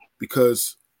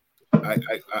because I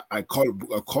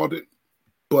called it,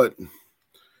 but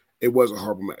it was a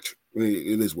horrible match. I mean,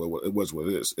 it is what it was. What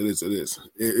it is. It is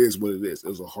what it is. It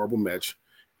was a horrible match,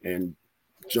 and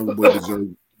Jungle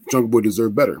Boy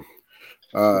deserved better.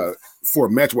 For a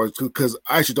match wise, because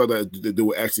I actually thought that they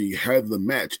would actually have the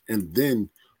match and then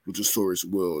Luchasaurus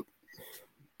will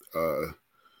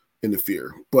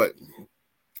interfere, but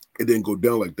it didn't go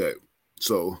down like that.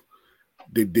 So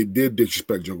they did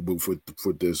disrespect Jungle Boy for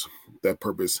that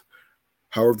purpose.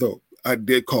 However, though, I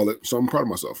did call it, so I'm proud of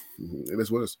myself. And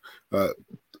that's what it is.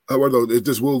 However, though,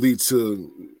 this will lead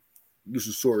to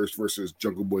Luchasaurus versus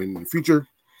Jungle Boy in the future.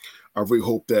 I really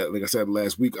hope that, like I said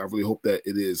last week, I really hope that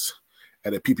it is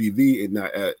at a PPV and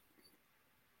not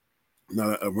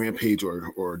a Rampage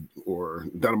or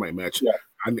Dynamite match. Yeah.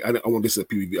 I want this at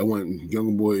PPV. I want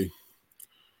Jungle Boy,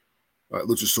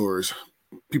 Luchasaurus,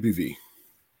 PPV.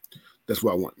 That's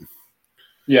what I want.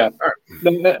 Yeah. Right.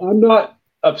 I'm not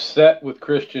upset with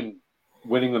Christian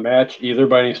winning the match either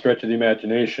by any stretch of the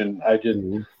imagination.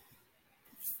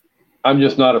 I'm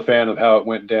just not a fan of how it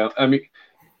went down. I mean,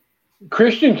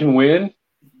 Christian can win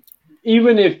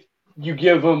even if you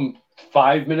give him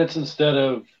 5 minutes instead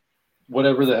of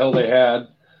whatever the hell they had.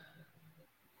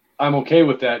 I'm okay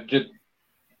with that. Just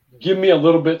give me a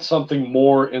little bit something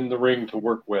more in the ring to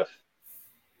work with.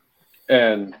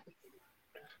 And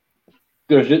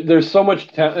there's so much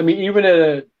talent. I mean, even at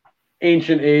an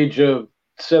ancient age of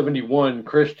 71,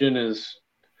 Christian is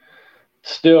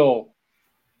still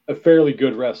a fairly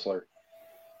good wrestler.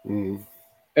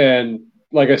 And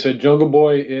like I said, Jungle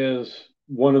Boy is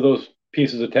one of those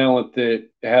pieces of talent that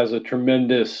has a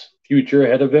tremendous future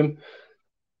ahead of him.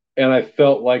 And I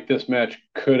felt like this match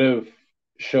could have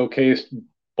showcased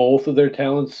both of their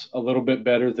talents a little bit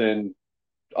better than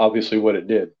obviously what it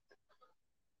did.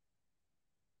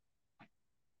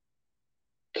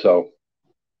 So,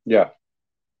 yeah.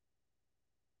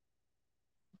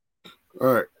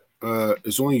 All right.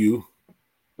 It's on you.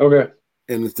 Okay.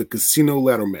 And it's the casino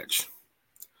ladder match.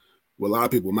 Well, a lot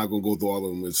of people, I'm not going to go through all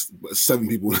of them. It's 7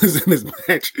 people in this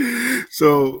match.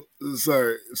 So,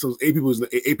 sorry. So, 8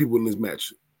 people in this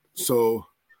match. So,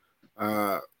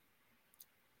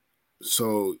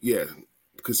 yeah,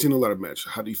 casino ladder match.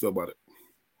 How do you feel about it?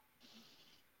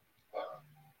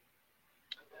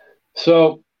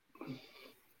 So,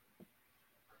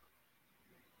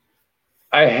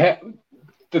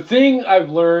 the thing I've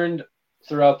learned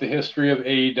throughout the history of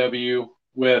AEW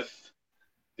with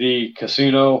the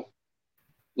casino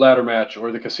ladder match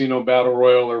or the casino battle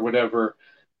royal or whatever,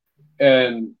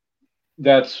 and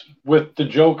that's with the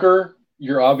Joker,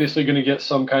 you're obviously going to get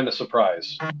some kind of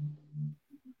surprise.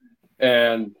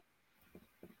 And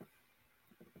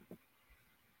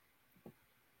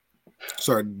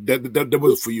sorry, that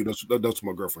wasn't for you. That's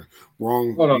my girlfriend.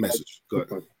 Wrong message. Go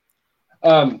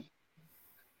ahead.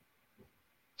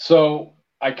 So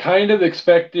I kind of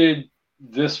expected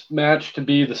this match to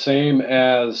be the same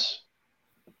as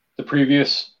the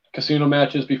previous casino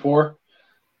matches before,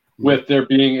 with there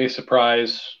being a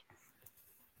surprise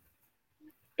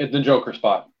in the Joker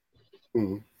spot.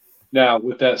 Mm-hmm. Now,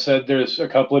 with that said, there's a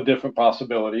couple of different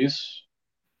possibilities.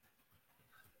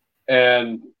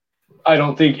 And I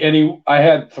don't think I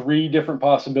had 3 different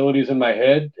possibilities in my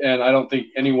head, and I don't think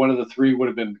any one of the 3 would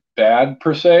have been bad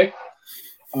per se.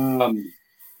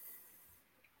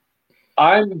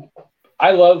 I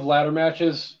love ladder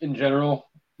matches in general.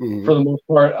 Mm-hmm. For the most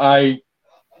part, I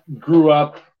grew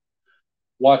up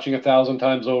watching 1,000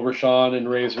 times over Shawn and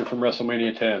Razor from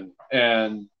WrestleMania 10,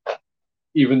 and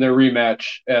even their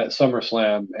rematch at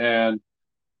SummerSlam, and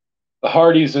the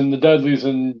Hardys and the Dudleys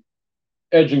and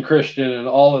Edge and Christian and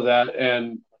all of that.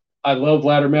 And I love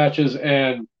ladder matches,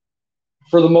 and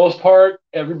for the most part,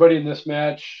 everybody in this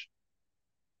match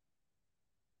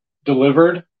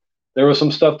delivered. There was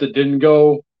some stuff that didn't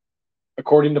go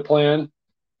according to plan.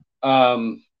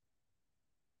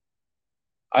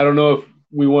 I don't know if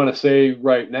we want to say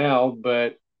right now,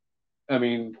 but I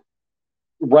mean,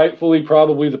 rightfully,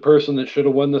 probably the person that should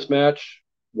have won this match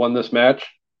won this match.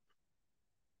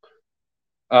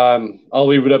 I'll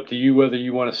leave it up to you whether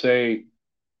you want to say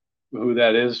who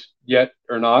that is yet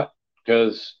or not,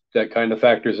 because that kind of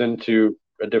factors into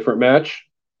a different match.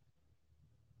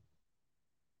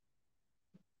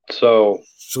 So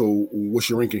what's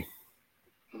your ranking?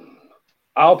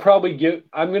 I'm going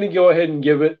to go ahead and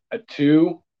give it a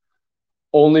 2,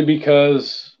 only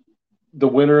because the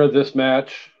winner of this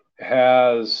match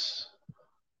has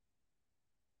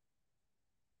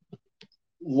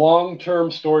long-term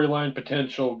storyline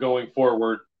potential going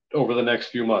forward over the next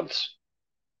few months.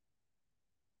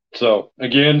 So,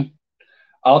 again,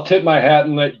 I'll tip my hat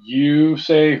and let you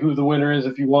say who the winner is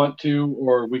if you want to,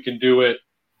 or we can do it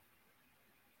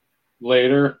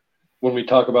later when we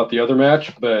talk about the other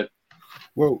match. But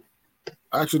well,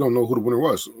 I actually don't know who the winner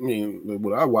was. I mean,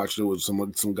 what I watched, it was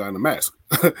some guy in a mask.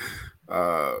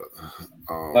 Yeah.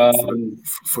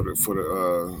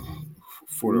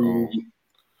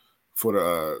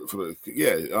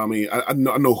 I mean, I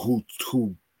know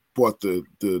who brought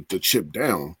the chip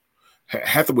down.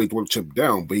 Hathaway brought the chip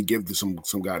down, but he gave it to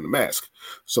some guy in the mask.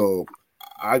 So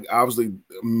I obviously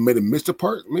made a missed a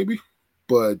part, maybe,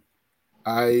 but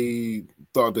I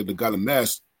thought that the guy in the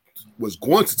mask was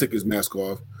going to take his mask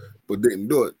off, but didn't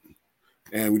do it,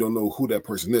 and we don't know who that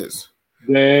person is.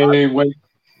 They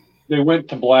went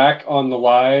to black on the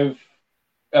live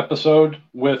episode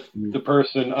with the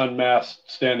person unmasked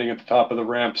standing at the top of the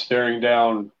ramp staring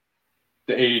down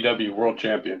the AEW World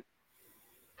Champion.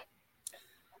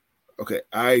 Okay,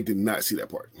 I did not see that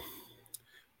part.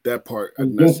 That part,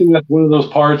 I'm guessing that's one of those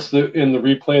parts that in the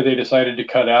replay they decided to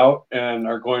cut out and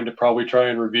are going to probably try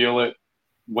and reveal it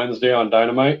Wednesday on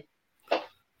Dynamite.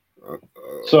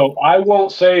 So I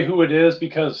won't say who it is,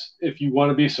 because if you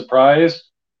want to be surprised,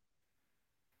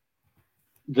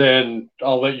 then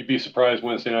I'll let you be surprised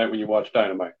Wednesday night when you watch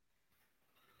Dynamite.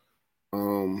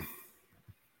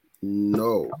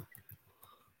 No.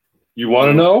 You want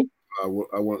to know? I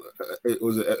want.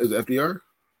 Is it FDR?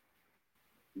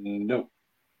 No.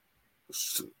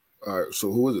 All right.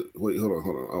 So who is it? Wait, hold on. I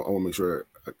want to make sure.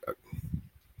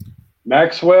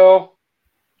 Maxwell,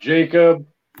 Jacob.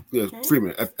 Yeah,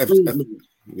 Freeman.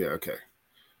 Yeah. Okay.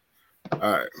 All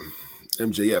right.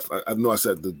 MJF. I know I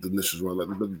said the initials wrong.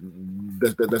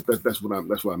 That's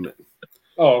what I meant.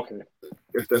 Oh, okay.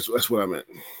 That's what I meant.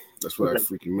 That's what I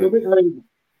freaking meant.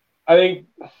 I think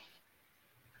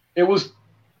it was,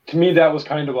 to me, that was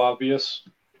kind of obvious.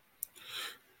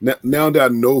 Now that I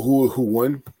know who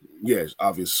won, yeah, it's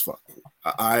obvious as fuck.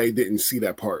 I didn't see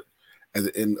that part at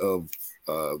the end of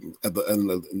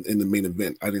in the main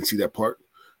event. I didn't see that part,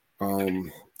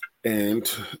 and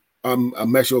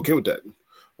I'm actually okay with that.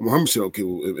 I'm 100% okay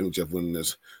with MJF winning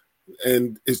this,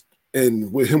 and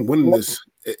with him winning this,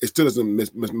 it still doesn't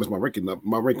mess my ranking up.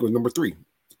 My ranking was number 3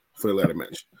 for the ladder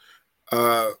match.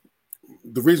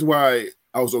 The reason why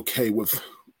I was okay with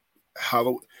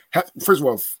first of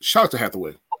all, shout out to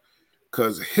Hathaway,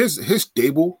 because his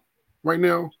stable right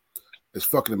now is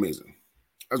fucking amazing.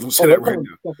 I was gonna say that right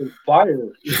now. Fucking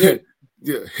fire. Yeah,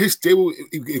 his stable,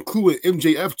 including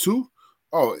MJF too.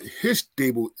 Oh, his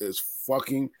stable is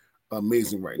fucking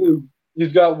amazing right now.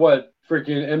 You've got what?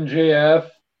 Freaking MJF,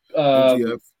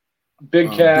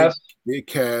 Big Cass, Big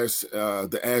Cass,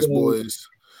 the Ass Boys,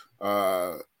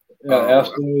 Ass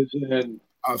Boys, and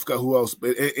I forgot who else,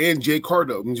 and Jay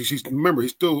Cardo. Remember,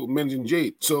 he's still managing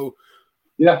Jade. So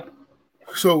yeah.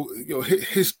 So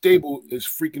his stable is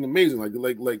freaking amazing. Like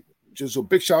just a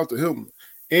big shout out to him.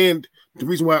 And the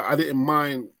reason why I didn't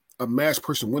mind a masked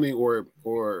person winning or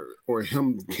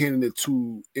him handing it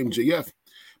to MJF,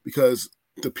 because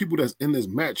the people that's in this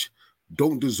match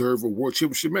don't deserve a world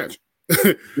championship match.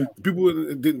 The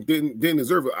people didn't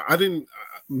deserve it. I didn't.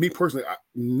 Me personally,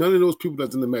 none of those people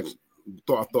that's in the match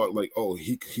thought like, oh,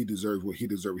 he deserves what he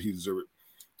deserved. He deserved it.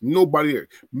 Nobody there.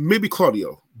 Maybe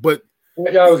Claudio, but.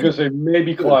 Yeah, I was gonna say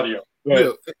maybe Claudio.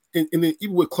 Yeah, and then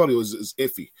even with Claudio is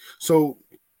iffy. So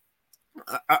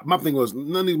my thing was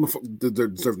none of them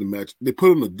deserve the match. They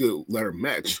put on a good ladder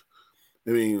match. I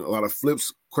mean, a lot of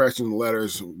flips, crashing the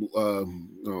ladders,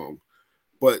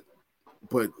 but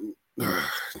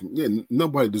yeah,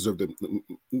 nobody deserved it.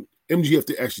 MGF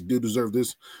actually did deserve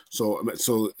this, so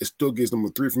it still gets number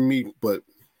 3 for me. But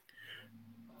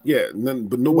yeah,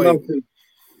 but nobody.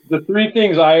 The 3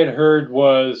 things I had heard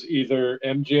was either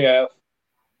MJF,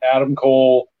 Adam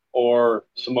Cole, or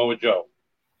Samoa Joe.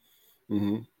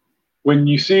 Mm-hmm. When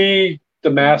you see the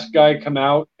masked guy come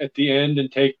out at the end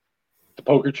and take the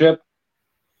poker chip,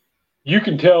 you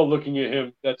can tell looking at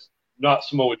him that's not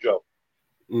Samoa Joe.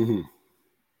 Mm-hmm.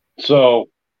 So,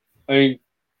 I mean,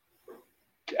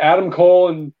 Adam Cole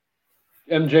and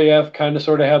MJF kind of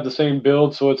sort of have the same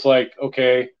build, so it's like,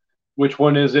 okay, which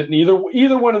one is it? And either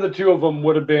one of the two of them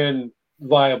would have been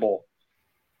viable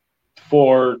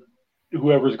for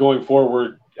whoever's going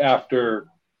forward after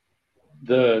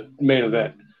the main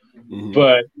event. Mm-hmm.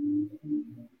 But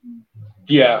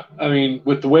yeah, I mean,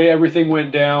 with the way everything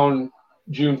went down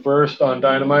June 1st on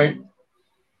Dynamite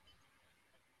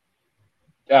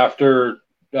after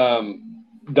Double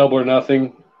or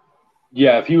Nothing,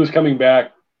 yeah, if he was coming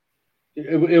back,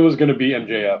 it was going to be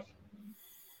MJF.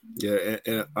 Yeah,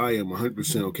 and I am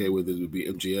 100% okay with it to be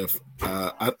MJF.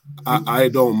 I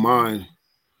don't mind.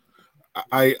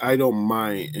 I don't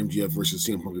mind MJF versus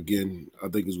CM Punk again. I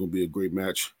think it's going to be a great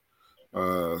match.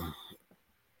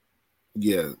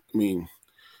 Yeah, I mean,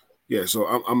 yeah. So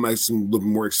I'm actually a little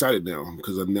more excited now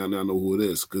because I now know who it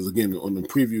is. Because again, on the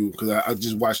preview, because I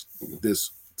just watched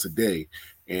this today,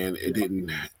 and the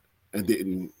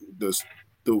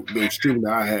stream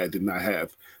that I had did not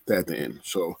have that at the end.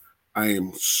 So I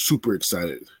am super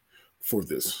excited for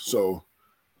this. So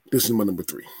this is my number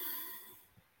 3.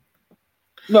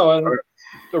 No, and it's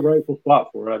the rightful spot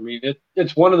for it. I mean,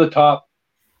 it's one of the top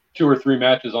 2 or 3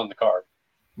 matches on the card.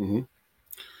 Mm-hmm.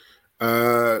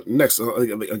 Next, I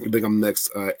think I'm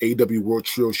next. AEW World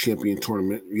Trio Champion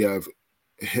Tournament. We have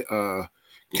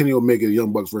Kenny Omega, the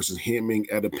Young Bucks versus Hangman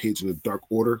Adam Page in the Dark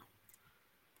Order.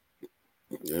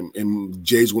 And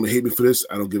Jay's going to hate me for this.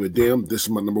 I don't give a damn. This is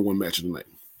my number 1 match of the night.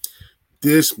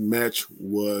 This match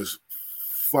was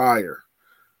fire.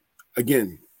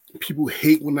 Again, people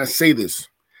hate when I say this.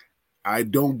 I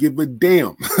don't give a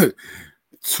damn.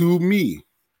 To me,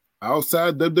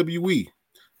 outside WWE,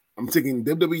 I'm taking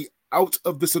WWE out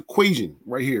of this equation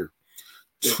right here.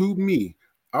 Yeah. To me,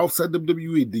 outside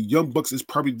WWE, the Young Bucks is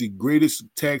probably the greatest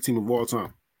tag team of all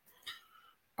time.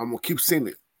 I'm going to keep saying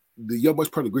it. The Young Bucks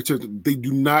probably the greatest tag team. They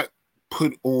do not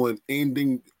put on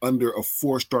anything under a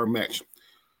 4-star match.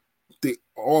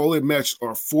 All their matches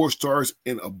are 4 stars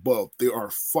and above. They are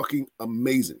fucking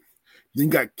amazing. Then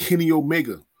you got Kenny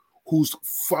Omega, who's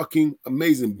fucking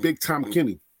amazing, big time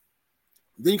Kenny.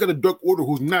 Then you got a Dark Order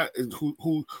who's not,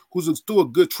 who's still a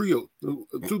good trio,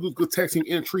 still a good tag team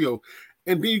and trio.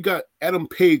 And then you got Adam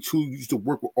Page, who used to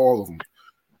work with all of them.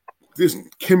 this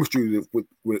chemistry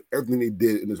with everything they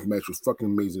did in this match was fucking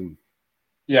amazing.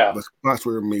 Yeah, the spots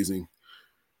were amazing.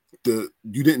 You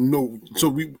didn't know,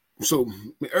 so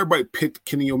everybody picked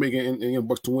Kenny Omega and Young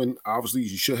Bucks to win. Obviously,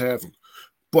 you should have,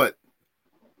 but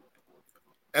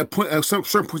at some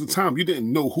certain point in time, you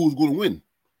didn't know who was going to win.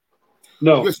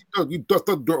 No, you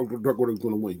thought Dark Order was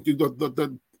going to win. You thought that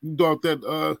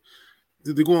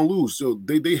they're going to lose. So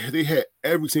they had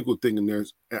every single thing in there.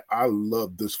 And I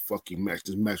love this fucking match.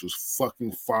 This match was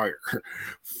fucking fire.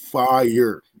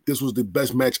 Fire. This was the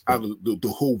best match out of the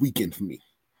whole weekend for me.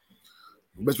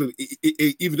 Best,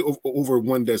 even over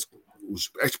one that was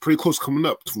actually pretty close coming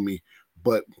up for me.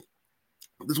 But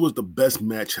this was the best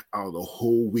match out of the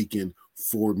whole weekend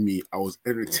for me. I was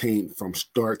entertained from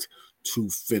start to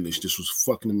finish. This was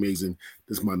fucking amazing.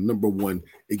 This is my number one.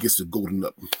 It gets the golden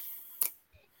up.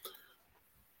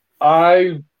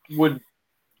 I would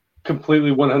completely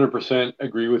 100%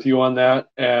 agree with you on that.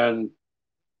 And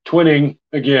twinning,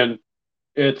 again,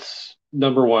 it's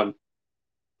number one.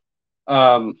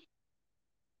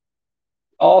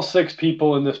 All 6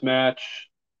 people in this match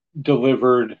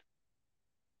delivered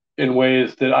in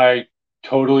ways that I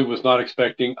totally was not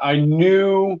expecting. I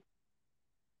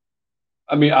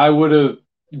would have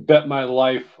bet my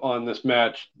life on this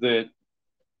match that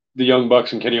the Young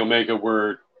Bucks and Kenny Omega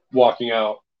were walking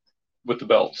out with the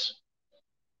belts.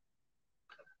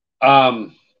 I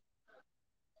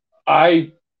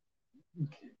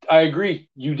agree.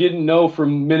 You didn't know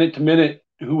from minute to minute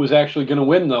who was actually going to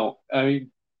win, though. I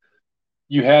mean,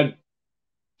 you had,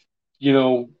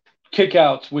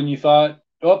 kickouts when you thought,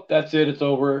 oh, that's it, it's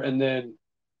over. And then,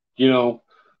 you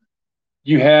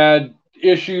had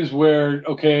issues where,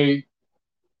 okay,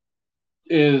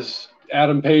 is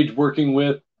Adam Page working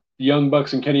with the Young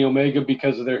Bucks and Kenny Omega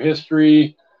because of their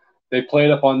history? They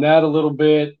played up on that a little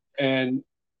bit, and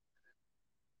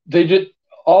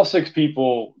all 6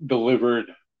 people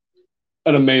delivered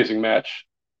an amazing match,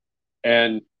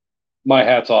 and my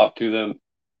hat's off to them.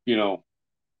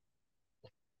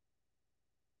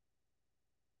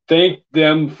 Thank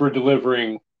them for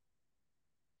delivering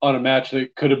on a match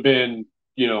that could have been,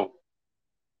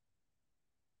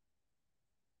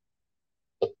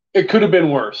 it could have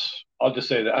been worse. I'll just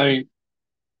say that. I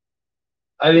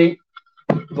think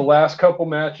the last couple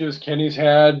matches Kenny's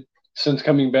had since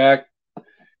coming back,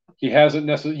 he hasn't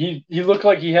necessarily. He looked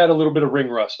like he had a little bit of ring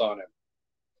rust on him,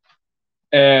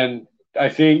 and I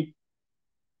think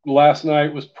last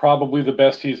night was probably the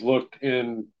best he's looked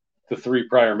in the 3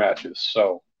 prior matches.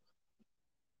 So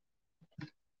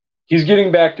he's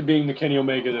getting back to being the Kenny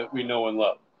Omega that we know and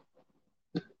love.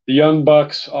 The Young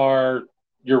Bucks are,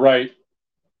 you're right,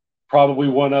 probably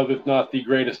one of, if not the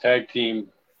greatest tag team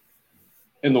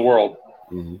in the world.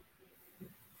 Mm-hmm.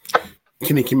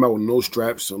 Kenny came out with no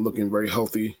straps, so looking very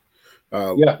healthy.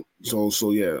 Yeah.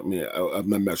 So yeah, I mean,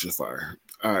 my match is fire.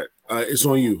 All right, it's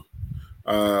on you.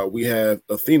 We have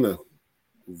Athena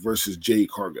versus Jade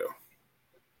Cargill,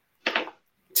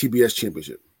 TBS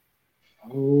Championship.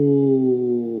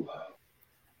 Oh,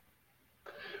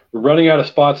 we're running out of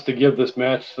spots to give this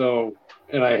match,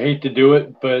 and I hate to do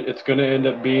it, but it's going to end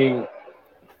up being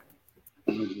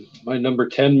my number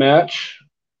 10 match.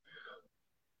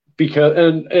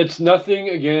 And it's nothing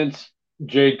against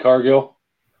Jade Cargill.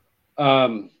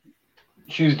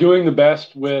 She's doing the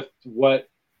best with what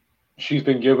she's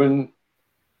been given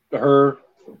her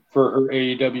for her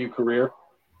AEW career.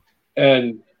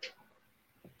 And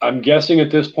I'm guessing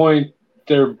at this point,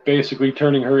 they're basically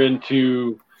turning her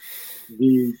into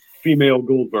the female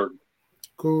Goldberg.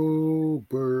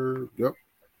 Yep.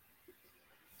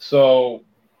 So,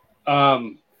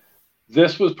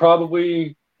 this was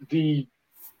probably the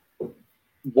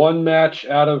one match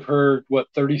out of her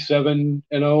 37-0,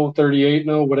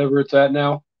 38-0, whatever it's at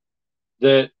now,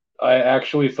 that I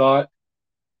actually thought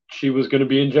she was going to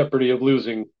be in jeopardy of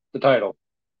losing the title.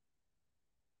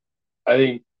 I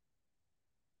think,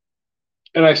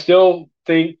 and I still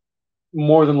think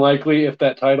more than likely if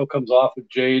that title comes off of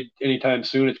Jade anytime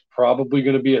soon, it's probably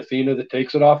going to be Athena that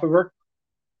takes it off of her.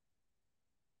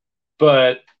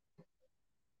 But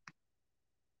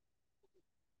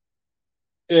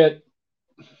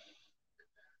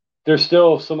there's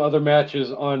still some other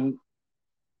matches on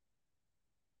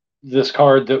this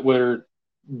card that were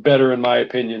better in my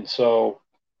opinion. So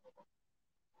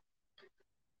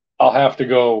I'll have to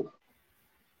go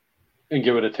and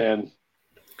give it a 10.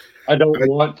 I don't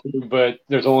want to, but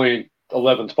there's only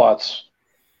 11 spots.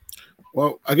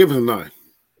 Well, I give it a 9.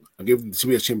 I give the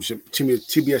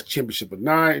TBS Championship a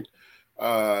 9.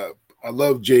 I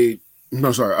love Jade.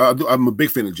 No, sorry. I'm a big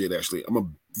fan of Jade, actually. I'm a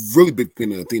really big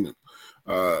fan of Athena.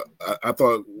 I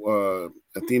thought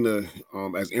Athena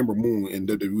as Amber Moon in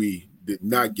WWE did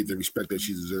not get the respect that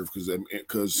she deserved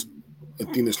because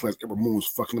Athena slash Amber Moon is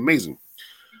fucking amazing.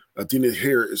 Athena's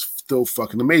hair is still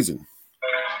fucking amazing.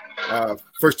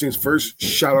 First things first,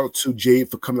 shout out to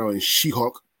Jade for coming out in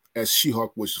She-Hulk as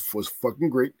She-Hulk, which was fucking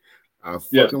great. I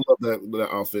fucking love that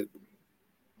outfit.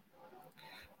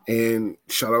 And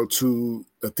shout out to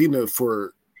Athena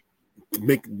for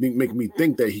making me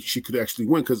think that she could actually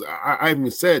win, because I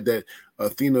even said that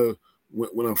Athena,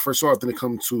 when I first saw Athena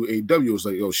come to AEW, it was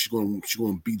like, oh, she's going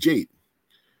to beat Jade.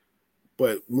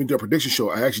 But when we did a prediction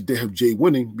show, I actually did have Jade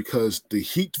winning because the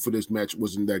heat for this match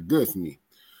wasn't that good for me.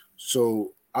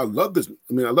 So I love this.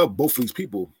 I mean, I love both of these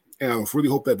people, and I really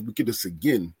hope that we get this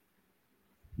again.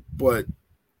 But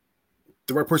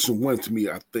the right person won to me,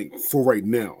 I think, for right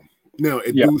now. Now,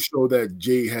 it do show that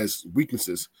Jade has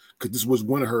weaknesses, because this was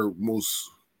one of her most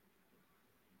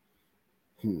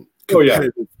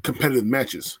competitive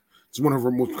matches. It's one of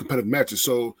her most competitive matches.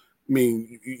 So, I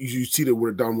mean, you see that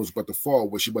where Dawn was about to fall,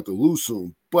 where she's about to lose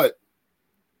soon. But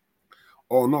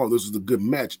all in all, this was a good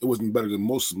match. It wasn't better than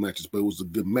most matches, but it was a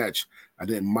good match. I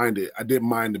didn't mind it. I didn't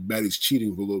mind the baddies cheating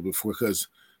a little bit because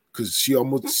she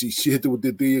almost she hit it with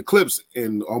the Eclipse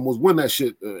and almost won that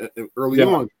shit early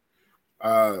on.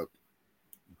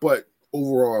 But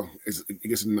overall, it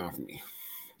gets a 9 for me.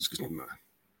 It's just a 9.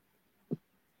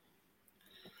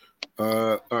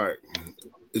 All right.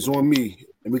 It's on me.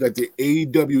 And we got the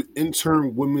AEW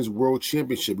Interim Women's World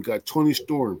Championship. We got Toni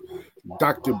Storm,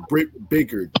 Dr. Britt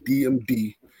Baker,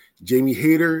 DMD, Jamie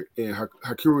Hayter, and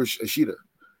Hikaru Shida.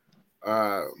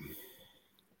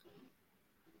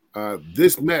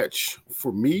 This match,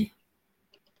 for me,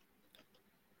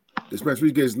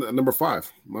 really gets number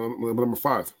 5. Number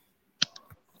 5.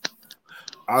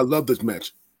 I love this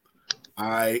match.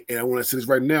 I want to say this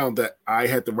right now that I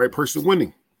had the right person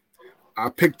winning. I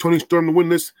picked Toni Storm to win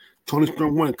this. Toni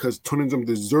Storm won because Toni Storm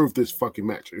deserved this fucking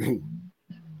match.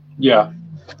 Yeah.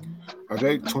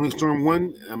 Okay, Toni Storm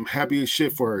won. I'm happy as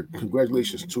shit for her.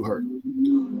 Congratulations to her.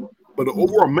 But the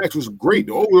overall match was great.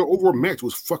 The overall match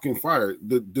was fucking fire.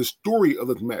 The story of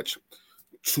this match,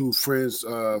 2 friends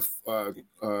fighting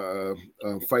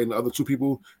the other 2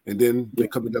 people, and then they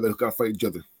come together, gotta fight each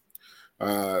other.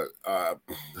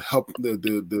 Help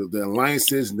the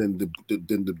alliances, and then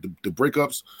the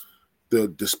breakups,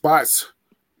 the spots,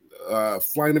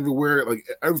 flying everywhere, like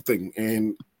everything,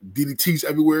 and DDTs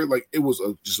everywhere. Like, it was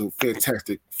just a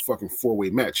fantastic fucking 4-way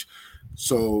match.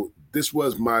 So this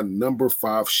was my number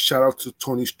 5. Shout out to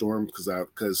Toni Storm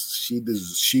because she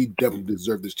definitely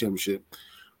deserved this championship.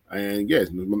 And yeah,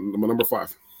 my number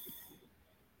 5.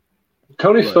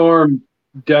 Toni Storm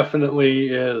definitely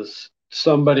is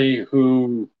somebody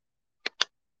who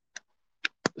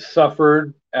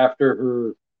suffered after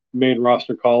her main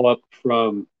roster call up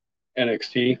from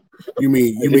NXT. You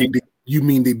mean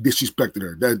they disrespected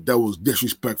her? That was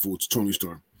disrespectful to Toni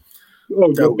Storm.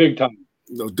 Oh, no, big time.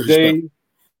 No,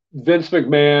 Vince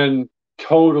McMahon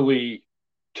totally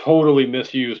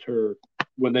misused her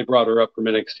when they brought her up from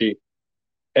NXT.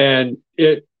 And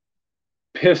it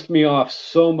pissed me off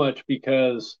so much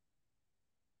because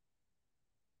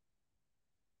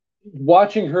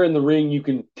watching her in the ring, you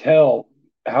can tell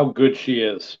how good she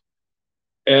is.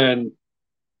 And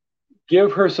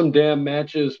give her some damn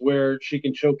matches where she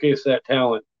can showcase that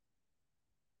talent.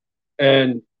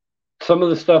 And some of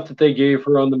the stuff that they gave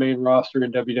her on the main roster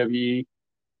in WWE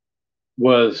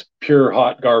was pure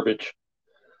hot garbage.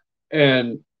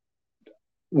 And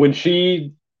when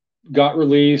she got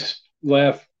released,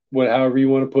 left, however you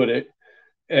want to put it,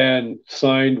 and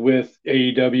signed with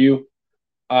AEW,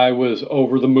 I was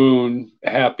over the moon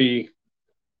happy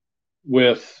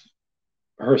with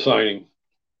her signing.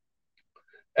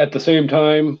 At the same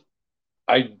time,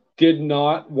 I did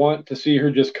not want to see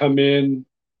her just come in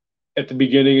at the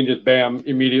beginning and just bam,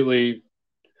 immediately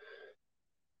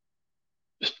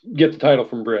get the title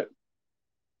from Britt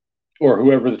or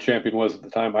whoever the champion was at the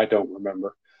time. I don't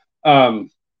remember.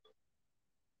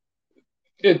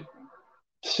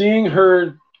 Seeing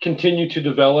her continue to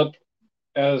develop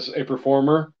as a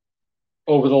performer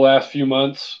over the last few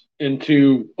months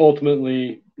into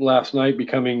ultimately last night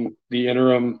becoming the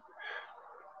interim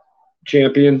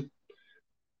champion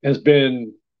has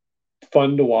been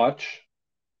fun to watch.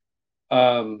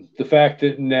 The fact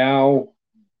that now,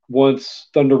 once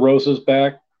Thunder Rosa's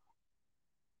back,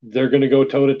 they're going to go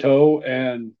toe to toe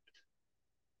and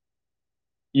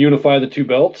unify the 2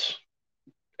 belts.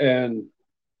 And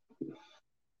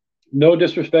no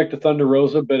disrespect to Thunder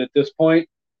Rosa, but at this point,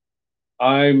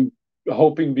 I'm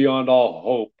hoping beyond all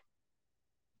hope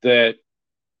that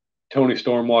Toni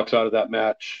Storm walks out of that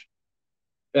match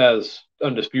as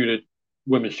undisputed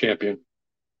women's champion.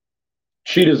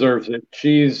 She deserves it.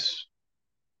 She's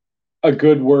a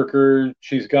good worker.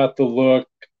 She's got the look.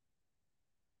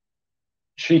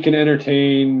 She can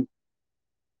entertain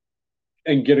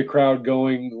and get a crowd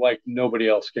going like nobody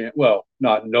else can. Well,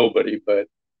 not nobody, but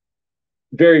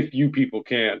very few people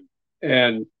can.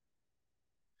 And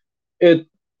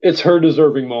it's her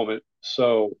deserving moment.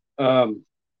 So for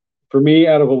me,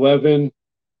 out of 11,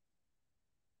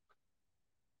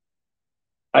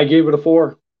 I gave it a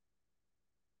 4.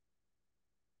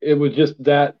 It was just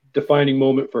that defining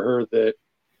moment for her that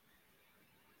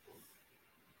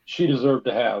she deserved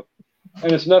to have.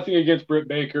 And it's nothing against Britt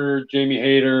Baker, Jamie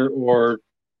Hayter, or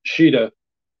Sheeta,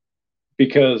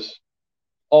 because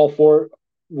all 4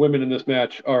 women in this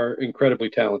match are incredibly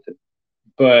talented.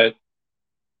 But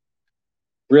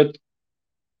Britt,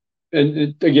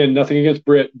 and again, nothing against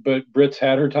Britt, but Britt's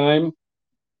had her time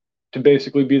to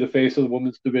basically be the face of the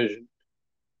women's division.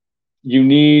 You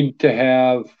need to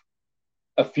have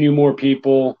a few more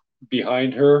people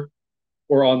behind her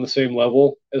or on the same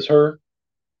level as her.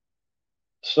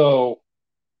 So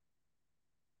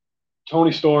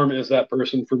Toni Storm is that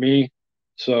person for me.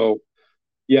 So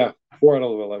yeah, 4 out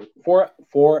of 11. 4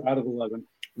 out of 11.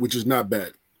 Which is not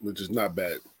bad. It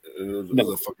was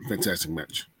a fucking fantastic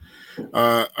match.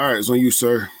 All right, it's on you,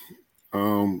 sir.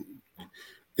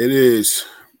 It is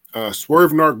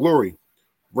Swerve in Our Glory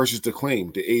versus The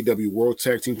Claim, the AEW World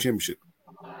Tag Team Championship.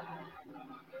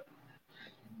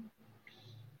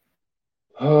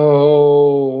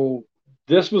 Oh,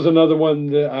 this was another one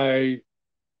that I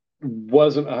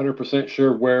wasn't 100%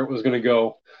 sure where it was going to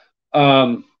go.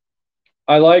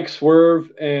 I like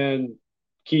Swerve and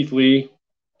Keith Lee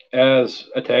as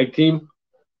a tag team.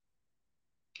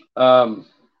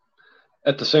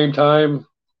 At the same time,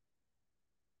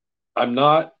 I'm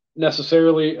not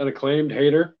necessarily an Acclaimed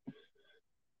hater.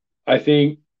 I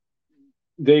think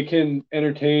they can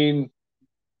entertain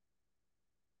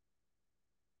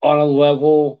on a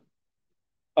level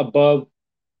above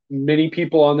many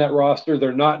people on that roster.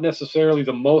 They're not necessarily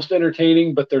the most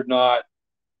entertaining, but they're not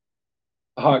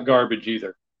hot garbage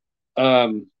either.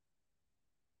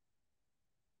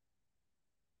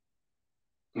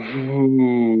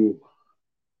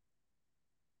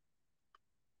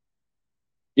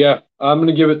 Yeah, I'm going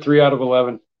to give it 3 out of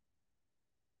 11.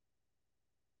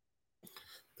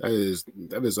 That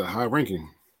is a high ranking.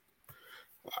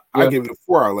 Yeah. I gave it a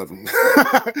 4 out of 11.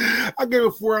 I gave it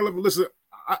a 4 out of 11. Listen,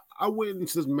 I went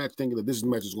into this match thinking that this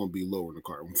match is going to be lower in the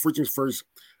card. First things first,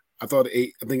 I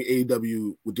think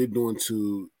AEW, what they're doing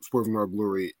to Swerve in Our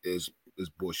Glory is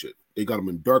bullshit. They got them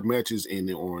in dark matches and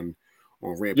they're on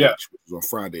Rampage, which is on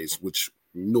Fridays, which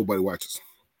nobody watches.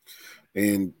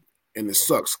 And it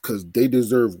sucks because they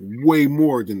deserve way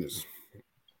more than this.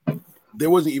 There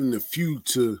wasn't even a feud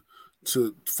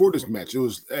for this match. It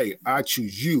was, hey, I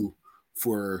choose you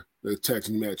for the tag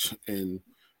team match and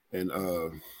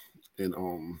on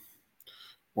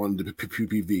the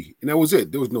PPV, and that was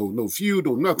it. There was no feud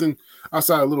or nothing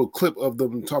outside a little clip of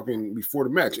them talking before the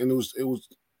match, and so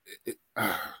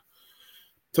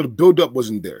the build up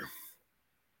wasn't there.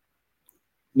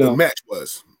 No. The match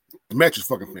was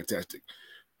fucking fantastic.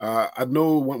 I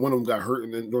know one of them got hurt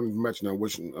during the match, and I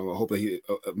hope that he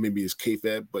maybe it's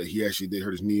kayfabe, but he actually did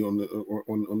hurt his knee on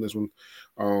this one.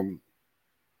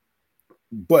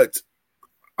 But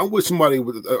I'm with somebody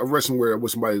with a wrestling where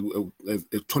with somebody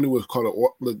if Tony was called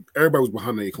everybody was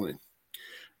behind the Acclaim.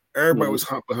 Everybody was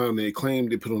behind the Acclaim.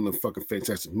 They put on a fucking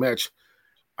fantastic match.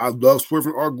 I love Swerve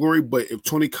in Our Glory, but if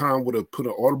Tony Khan would have put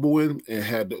an audible in and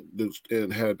had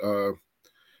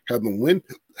them win,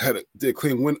 had the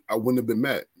Acclaim win, I wouldn't have been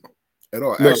mad at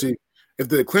all. No. Actually, if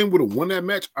the Acclaim would have won that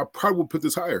match, I probably would put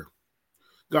this higher.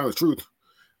 Down the truth,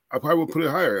 I probably would put it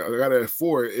higher. I got it at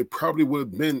 4. It probably would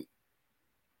have been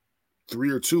 3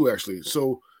 or 2 actually.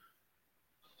 So,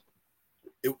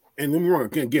 and don't get me wrong.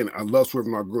 Again, I love Swerve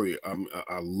in Our Glory. I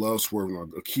love Swerve in Our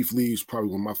Glory. Keith Lee is probably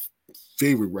one of my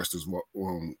favorite wrestlers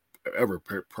ever,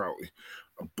 probably.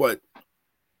 But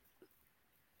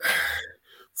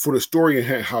for the story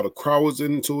and how the crowd was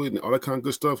into it and all that kind of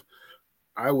good stuff,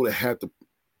 I would have had to.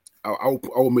 I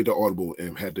would make the audible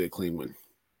and had the Acclaim win.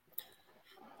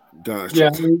 Yeah,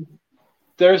 I mean,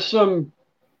 there's some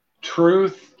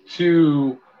truth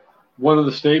to one of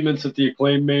the statements that the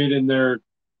Acclaim made in their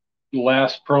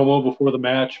last promo before the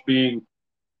match being,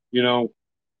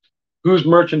 whose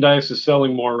merchandise is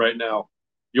selling more right now,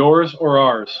 yours or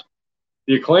ours?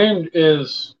 The Acclaim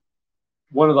is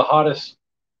one of the hottest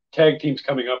tag teams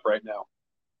coming up right now.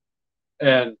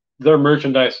 And their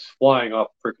merchandise is flying off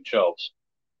freaking shelves.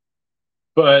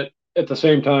 But at the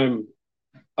same time,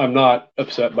 I'm not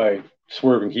upset by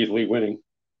Swerve and Keith Lee winning.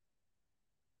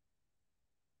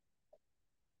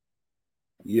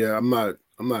 Yeah, I'm not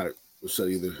upset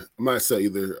either. I'm not upset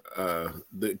either.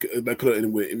 That could have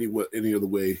any other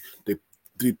way. They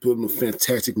put in a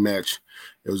fantastic match.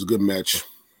 It was a good match.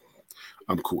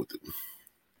 I'm cool with it.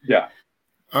 Yeah.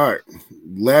 All right.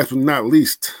 Last but not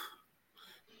least,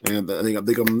 and I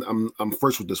think I'm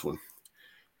first with this one.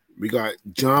 We got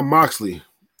Jon Moxley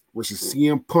versus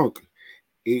CM Punk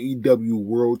AEW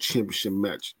World Championship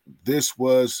match. This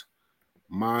was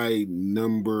my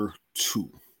number 2.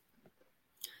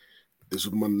 This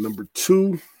was my number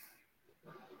 2.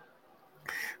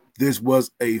 This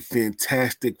was a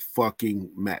fantastic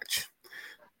fucking match.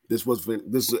 This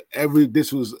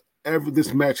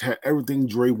match had everything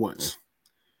Dre wants.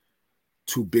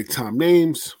 2 big time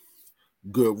names,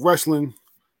 good wrestling,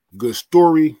 good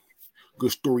story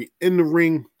in the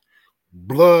ring,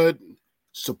 blood,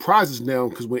 surprises now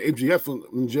because when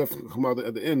MJF come out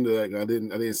at the end, I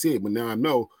didn't see it, but now I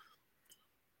know.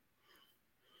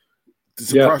 The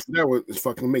surprise for that one is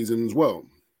fucking amazing as well.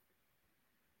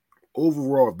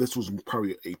 Overall, this was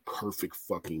probably a perfect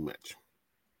fucking match.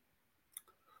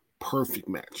 Perfect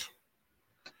match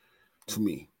to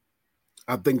me.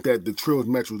 I think that the Trios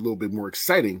match was a little bit more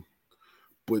exciting,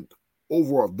 but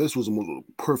overall, this was a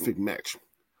perfect match.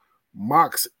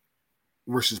 Mox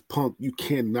versus Punk, you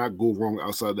cannot go wrong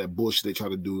outside of that bullshit they tried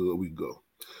to do a week ago.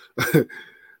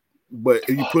 But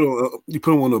if you put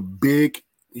them on a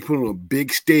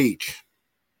big stage,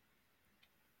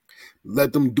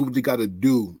 let them do what they got to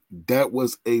do. That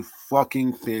was a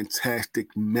fucking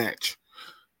fantastic match.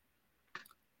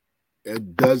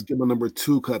 It does get my number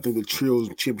 2 because I think the Trios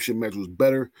Championship match was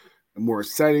better and more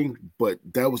exciting, but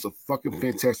that was a fucking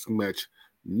fantastic match.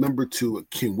 Number 2, I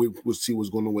can't wait to see what's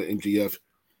going on with MJF.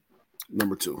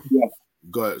 Number 2. Yeah.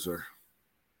 Go ahead, sir.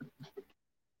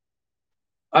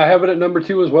 I have it at number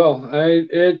 2 as well.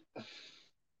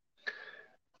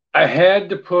 I had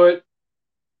to put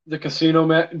the casino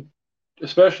match,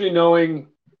 especially knowing,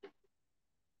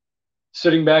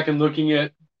 sitting back and looking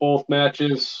at both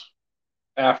matches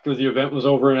after the event was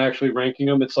over and actually ranking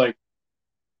them. It's like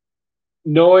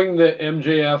knowing that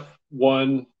MJF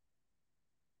won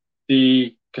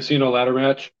the casino ladder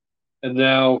match, and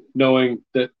now knowing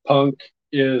that Punk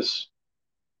is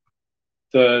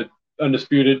the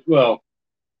undisputed, well,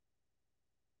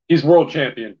 he's world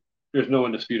champion. There's no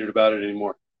undisputed about it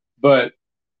anymore. But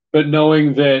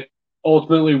knowing that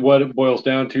ultimately what it boils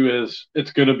down to is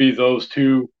it's going to be those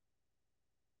two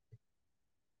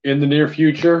in the near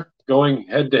future going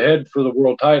head to head for the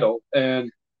world title.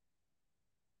 And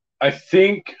I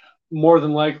think more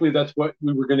than likely that's what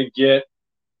we were going to get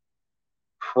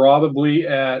probably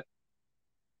at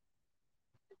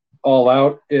All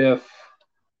Out if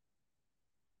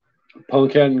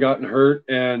Punk hadn't gotten hurt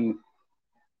and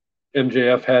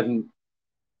MJF hadn't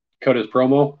cut his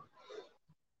promo.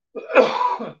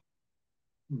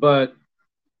 But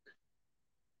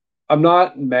I'm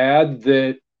not mad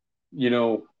that,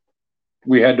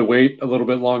 we had to wait a little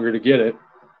bit longer to get it.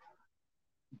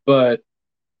 But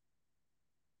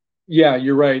yeah,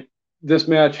 you're right. This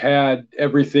match had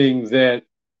everything that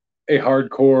a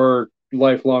hardcore,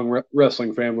 lifelong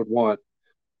wrestling fan would want.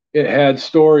 It had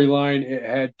storyline. It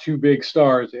had 2 big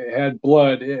stars. It had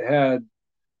blood. It had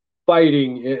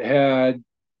fighting. It had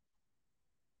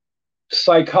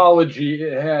psychology.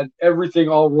 It had everything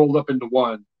all rolled up into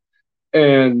one.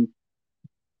 And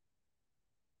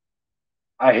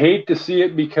I hate to see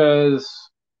it because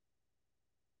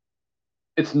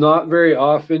it's not very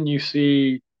often you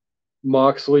see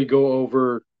Moxley go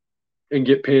over and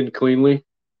get pinned cleanly.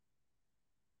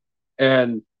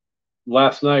 And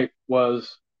last night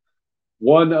was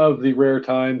one of the rare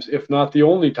times, if not the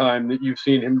only time, that you've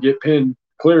seen him get pinned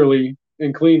clearly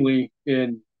and cleanly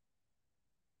in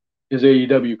his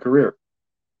AEW career.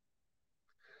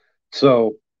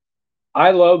 So I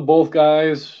love both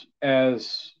guys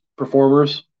as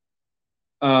performers.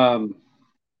 I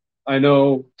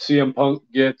know CM Punk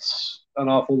gets an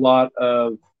awful lot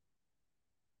of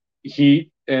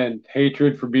heat and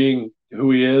hatred for being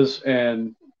who he is,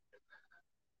 and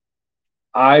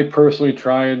I personally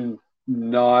try and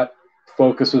not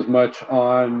focus as much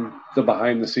on the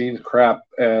behind the scenes crap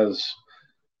as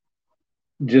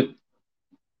just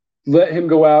let him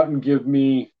go out and give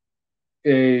me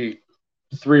a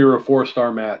 3 or a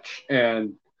 4-star match.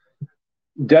 And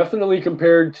definitely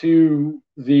compared to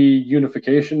the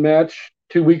unification match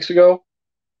 2 weeks ago,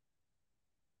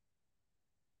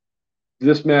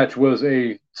 this match was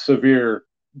a severe,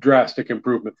 drastic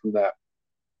improvement from that.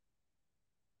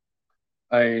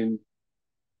 I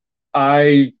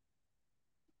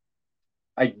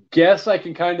I guess I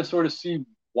can kind of sort of see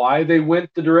why they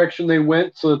went the direction they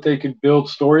went so that they could build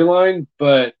storyline.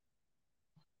 But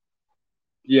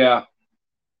yeah,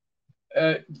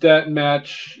 that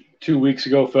match 2 weeks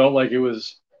ago felt like it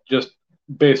was just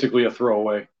basically a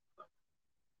throwaway,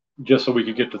 just so we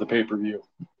could get to the pay per view.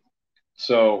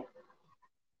 So,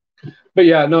 but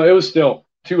yeah, no, it was still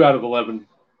 2 out of 11.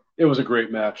 It was a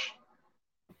great match.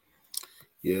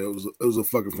 Yeah, it was a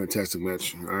fucking fantastic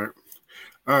match. All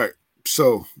right.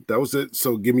 So that was it.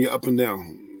 So give me up and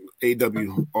down.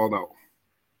 AEW all out.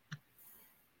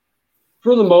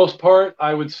 For the most part,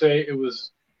 I would say it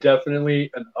was definitely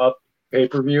an up pay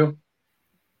per view.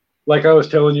 Like I was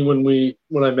telling you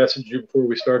when I messaged you before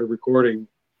we started recording,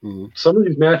 some of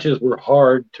these matches were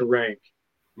hard to rank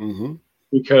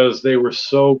because they were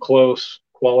so close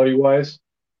quality wise.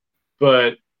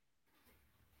 But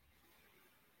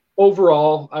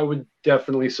overall, I would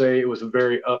definitely say it was a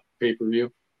very up pay per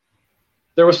view.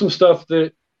 There was some stuff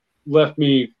that left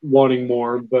me wanting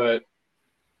more, but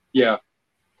yeah,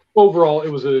 overall, it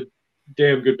was a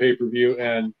damn good pay per view,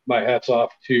 and my hats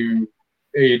off to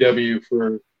AEW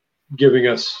for giving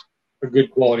us a good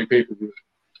quality pay per view.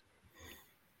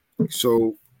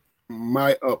 So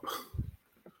my up.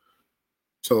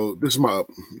 So this is my up.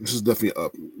 This is definitely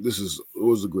up.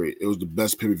 It was the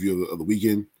best pay per view of the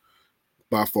weekend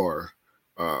by far.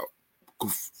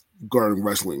 Regarding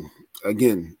wrestling,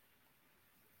 again,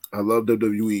 I love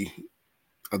WWE.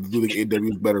 I do think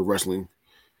AEW is better at wrestling.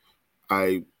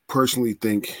 I personally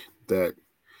think that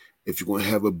if you're going to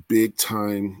have a big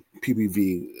time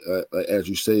PPV, as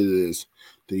you say it is,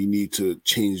 then you need to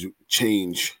change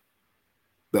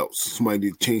belts. Somebody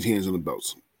need to change hands on the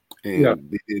belts. And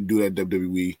they didn't do that at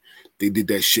WWE. They did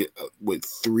that shit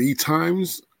 3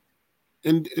 times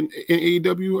in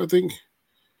AEW, I think.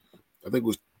 I think it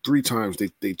was 3 times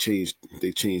they changed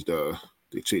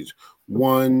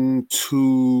 1,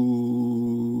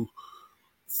 2,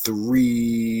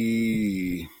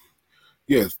 3.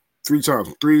 Yeah, 3 times.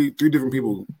 Three different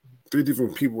people. 3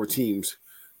 different people or teams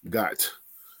got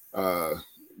a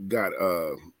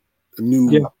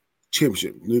new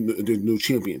championship, new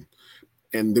champion,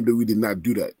 and WWE did not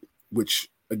do that. Which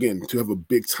again, to have a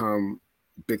big time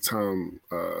PPV,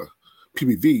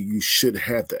 you should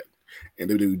have that, and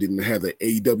WWE didn't have that.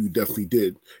 AEW definitely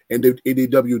did, and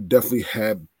AEW definitely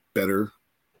had better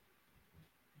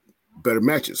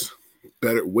matches,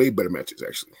 way better matches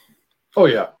actually. Oh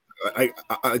yeah.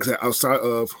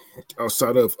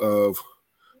 Outside of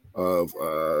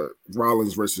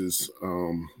Rollins versus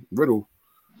Riddle,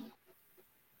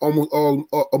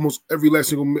 almost every last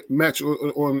single match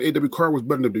on AW card was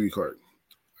better than WWE card.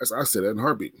 I said that in a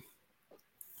heartbeat.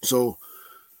 So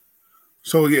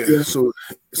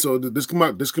this come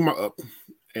out up,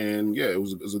 and yeah, it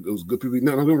was good people.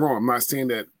 No, nothing wrong. I'm not saying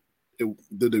that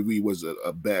WWE was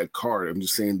a bad card. I'm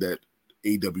just saying that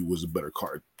AW was a better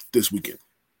card this weekend.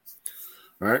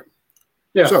 All right.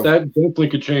 Yeah, so that definitely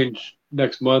could change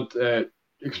next month at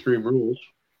Extreme Rules.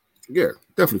 Yeah,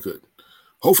 definitely could.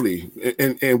 Hopefully,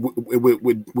 and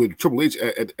with Triple H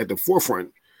at the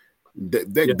forefront,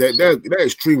 that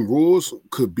Extreme Rules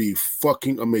could be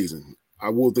fucking amazing. I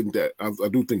will think that. I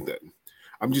do think that.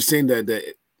 I'm just saying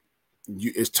that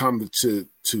it's time to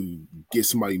get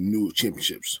somebody new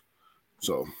championships.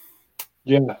 So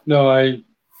yeah, no,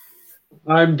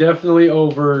 I'm definitely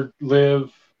over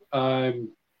Liv. I'm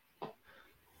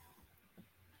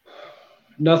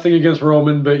nothing against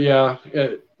Roman, but yeah,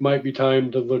 it might be time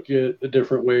to look at a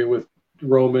different way with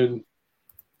Roman.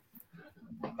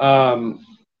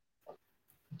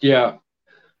 Yeah,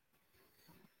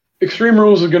 Extreme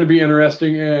Rules is going to be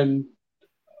interesting, and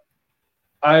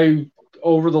I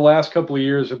over the last couple of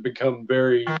years have become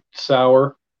very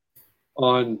sour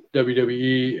on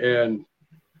WWE, and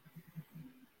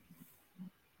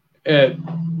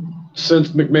since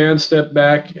McMahon stepped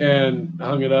back and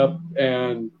hung it up,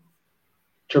 and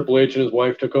Triple H and his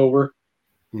wife took over,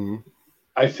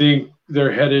 I think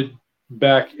they're headed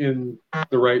back in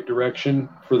the right direction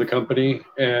for the company,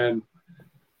 and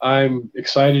I'm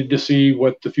excited to see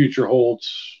what the future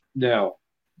holds now.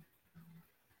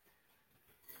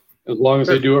 As long as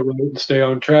they do it right and stay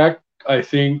on track, I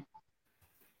think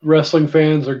wrestling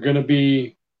fans are going to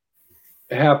be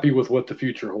happy with what the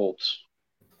future holds.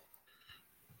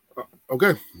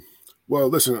 Okay. Well,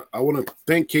 listen, I want to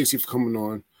thank Kasey for coming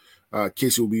on.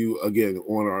 Kasey will be again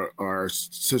on our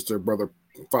sister brother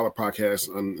father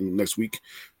podcast next week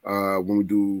when we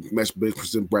do match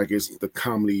percent brackets, the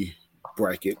comedy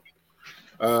bracket.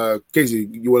 Kasey,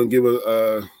 you want to give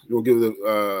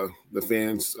the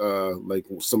fans like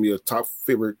some of your top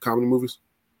favorite comedy movies?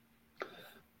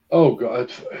 Oh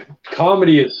God,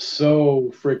 comedy is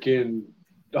so freaking.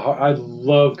 I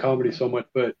love comedy so much,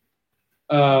 but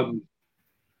um,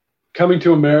 Coming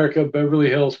to America, Beverly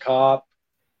Hills Cop,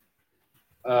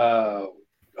 uh,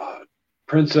 God,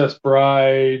 Princess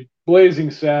Bride, Blazing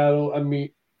Saddle. I mean,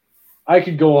 I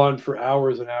could go on for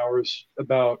hours and hours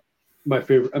about my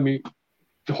favorite. I mean,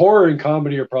 horror and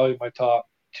comedy are probably my top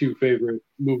two favorite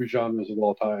movie genres of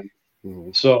all time.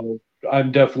 Mm-hmm. So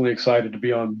I'm definitely excited to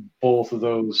be on both of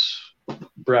those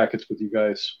brackets with you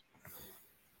guys.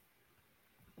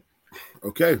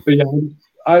 Okay. But yeah,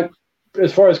 I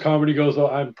as far as comedy goes, though,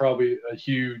 I'm probably a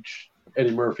huge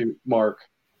Eddie Murphy mark.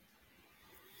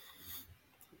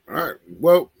 All right.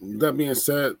 Well, that being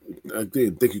said, I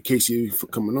did thank you, Kasey, for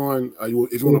coming on.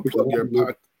 If you want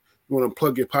to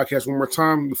plug your podcast one more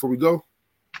time before we go.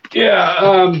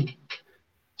 Yeah.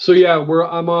 So yeah,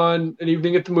 I'm on An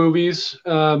Evening at the Movies.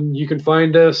 You can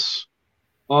find us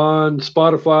on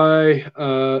Spotify,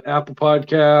 Apple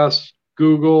Podcasts,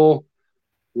 Google,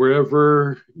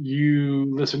 wherever you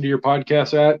listen to your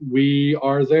podcast at. We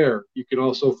are there. You can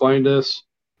also find us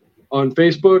on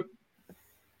Facebook.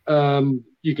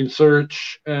 You can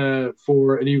search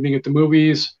for An Evening at the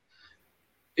Movies.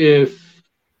 If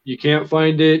you can't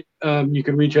find it, you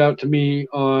can reach out to me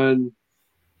on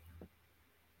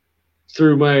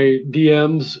through my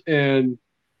DMs, and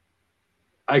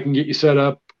I can get you set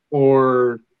up,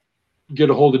 or get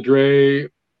a hold of Dre,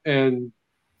 and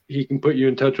he can put you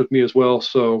in touch with me as well.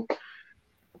 So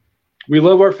we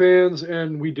love our fans,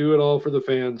 and we do it all for the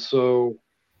fans. So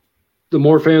the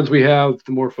more fans we have,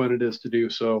 the more fun it is to do.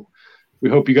 So we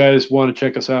hope you guys want to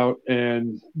check us out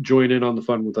and join in on the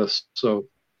fun with us. So.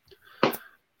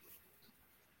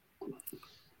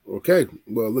 Okay.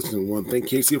 Well, listen, one thank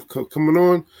Kasey for coming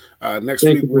on. Next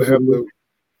Thank week you we'll for have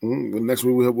having me. next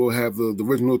week we'll have the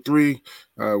original three.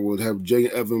 We'll have Jay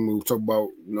and Evan. We'll talk about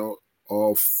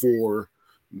all four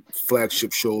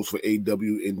flagship shows for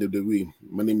AEW and WWE.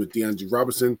 My name is DeAndre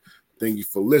Robinson. Thank you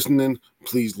for listening.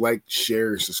 Please like,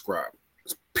 share, and subscribe.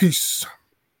 Peace.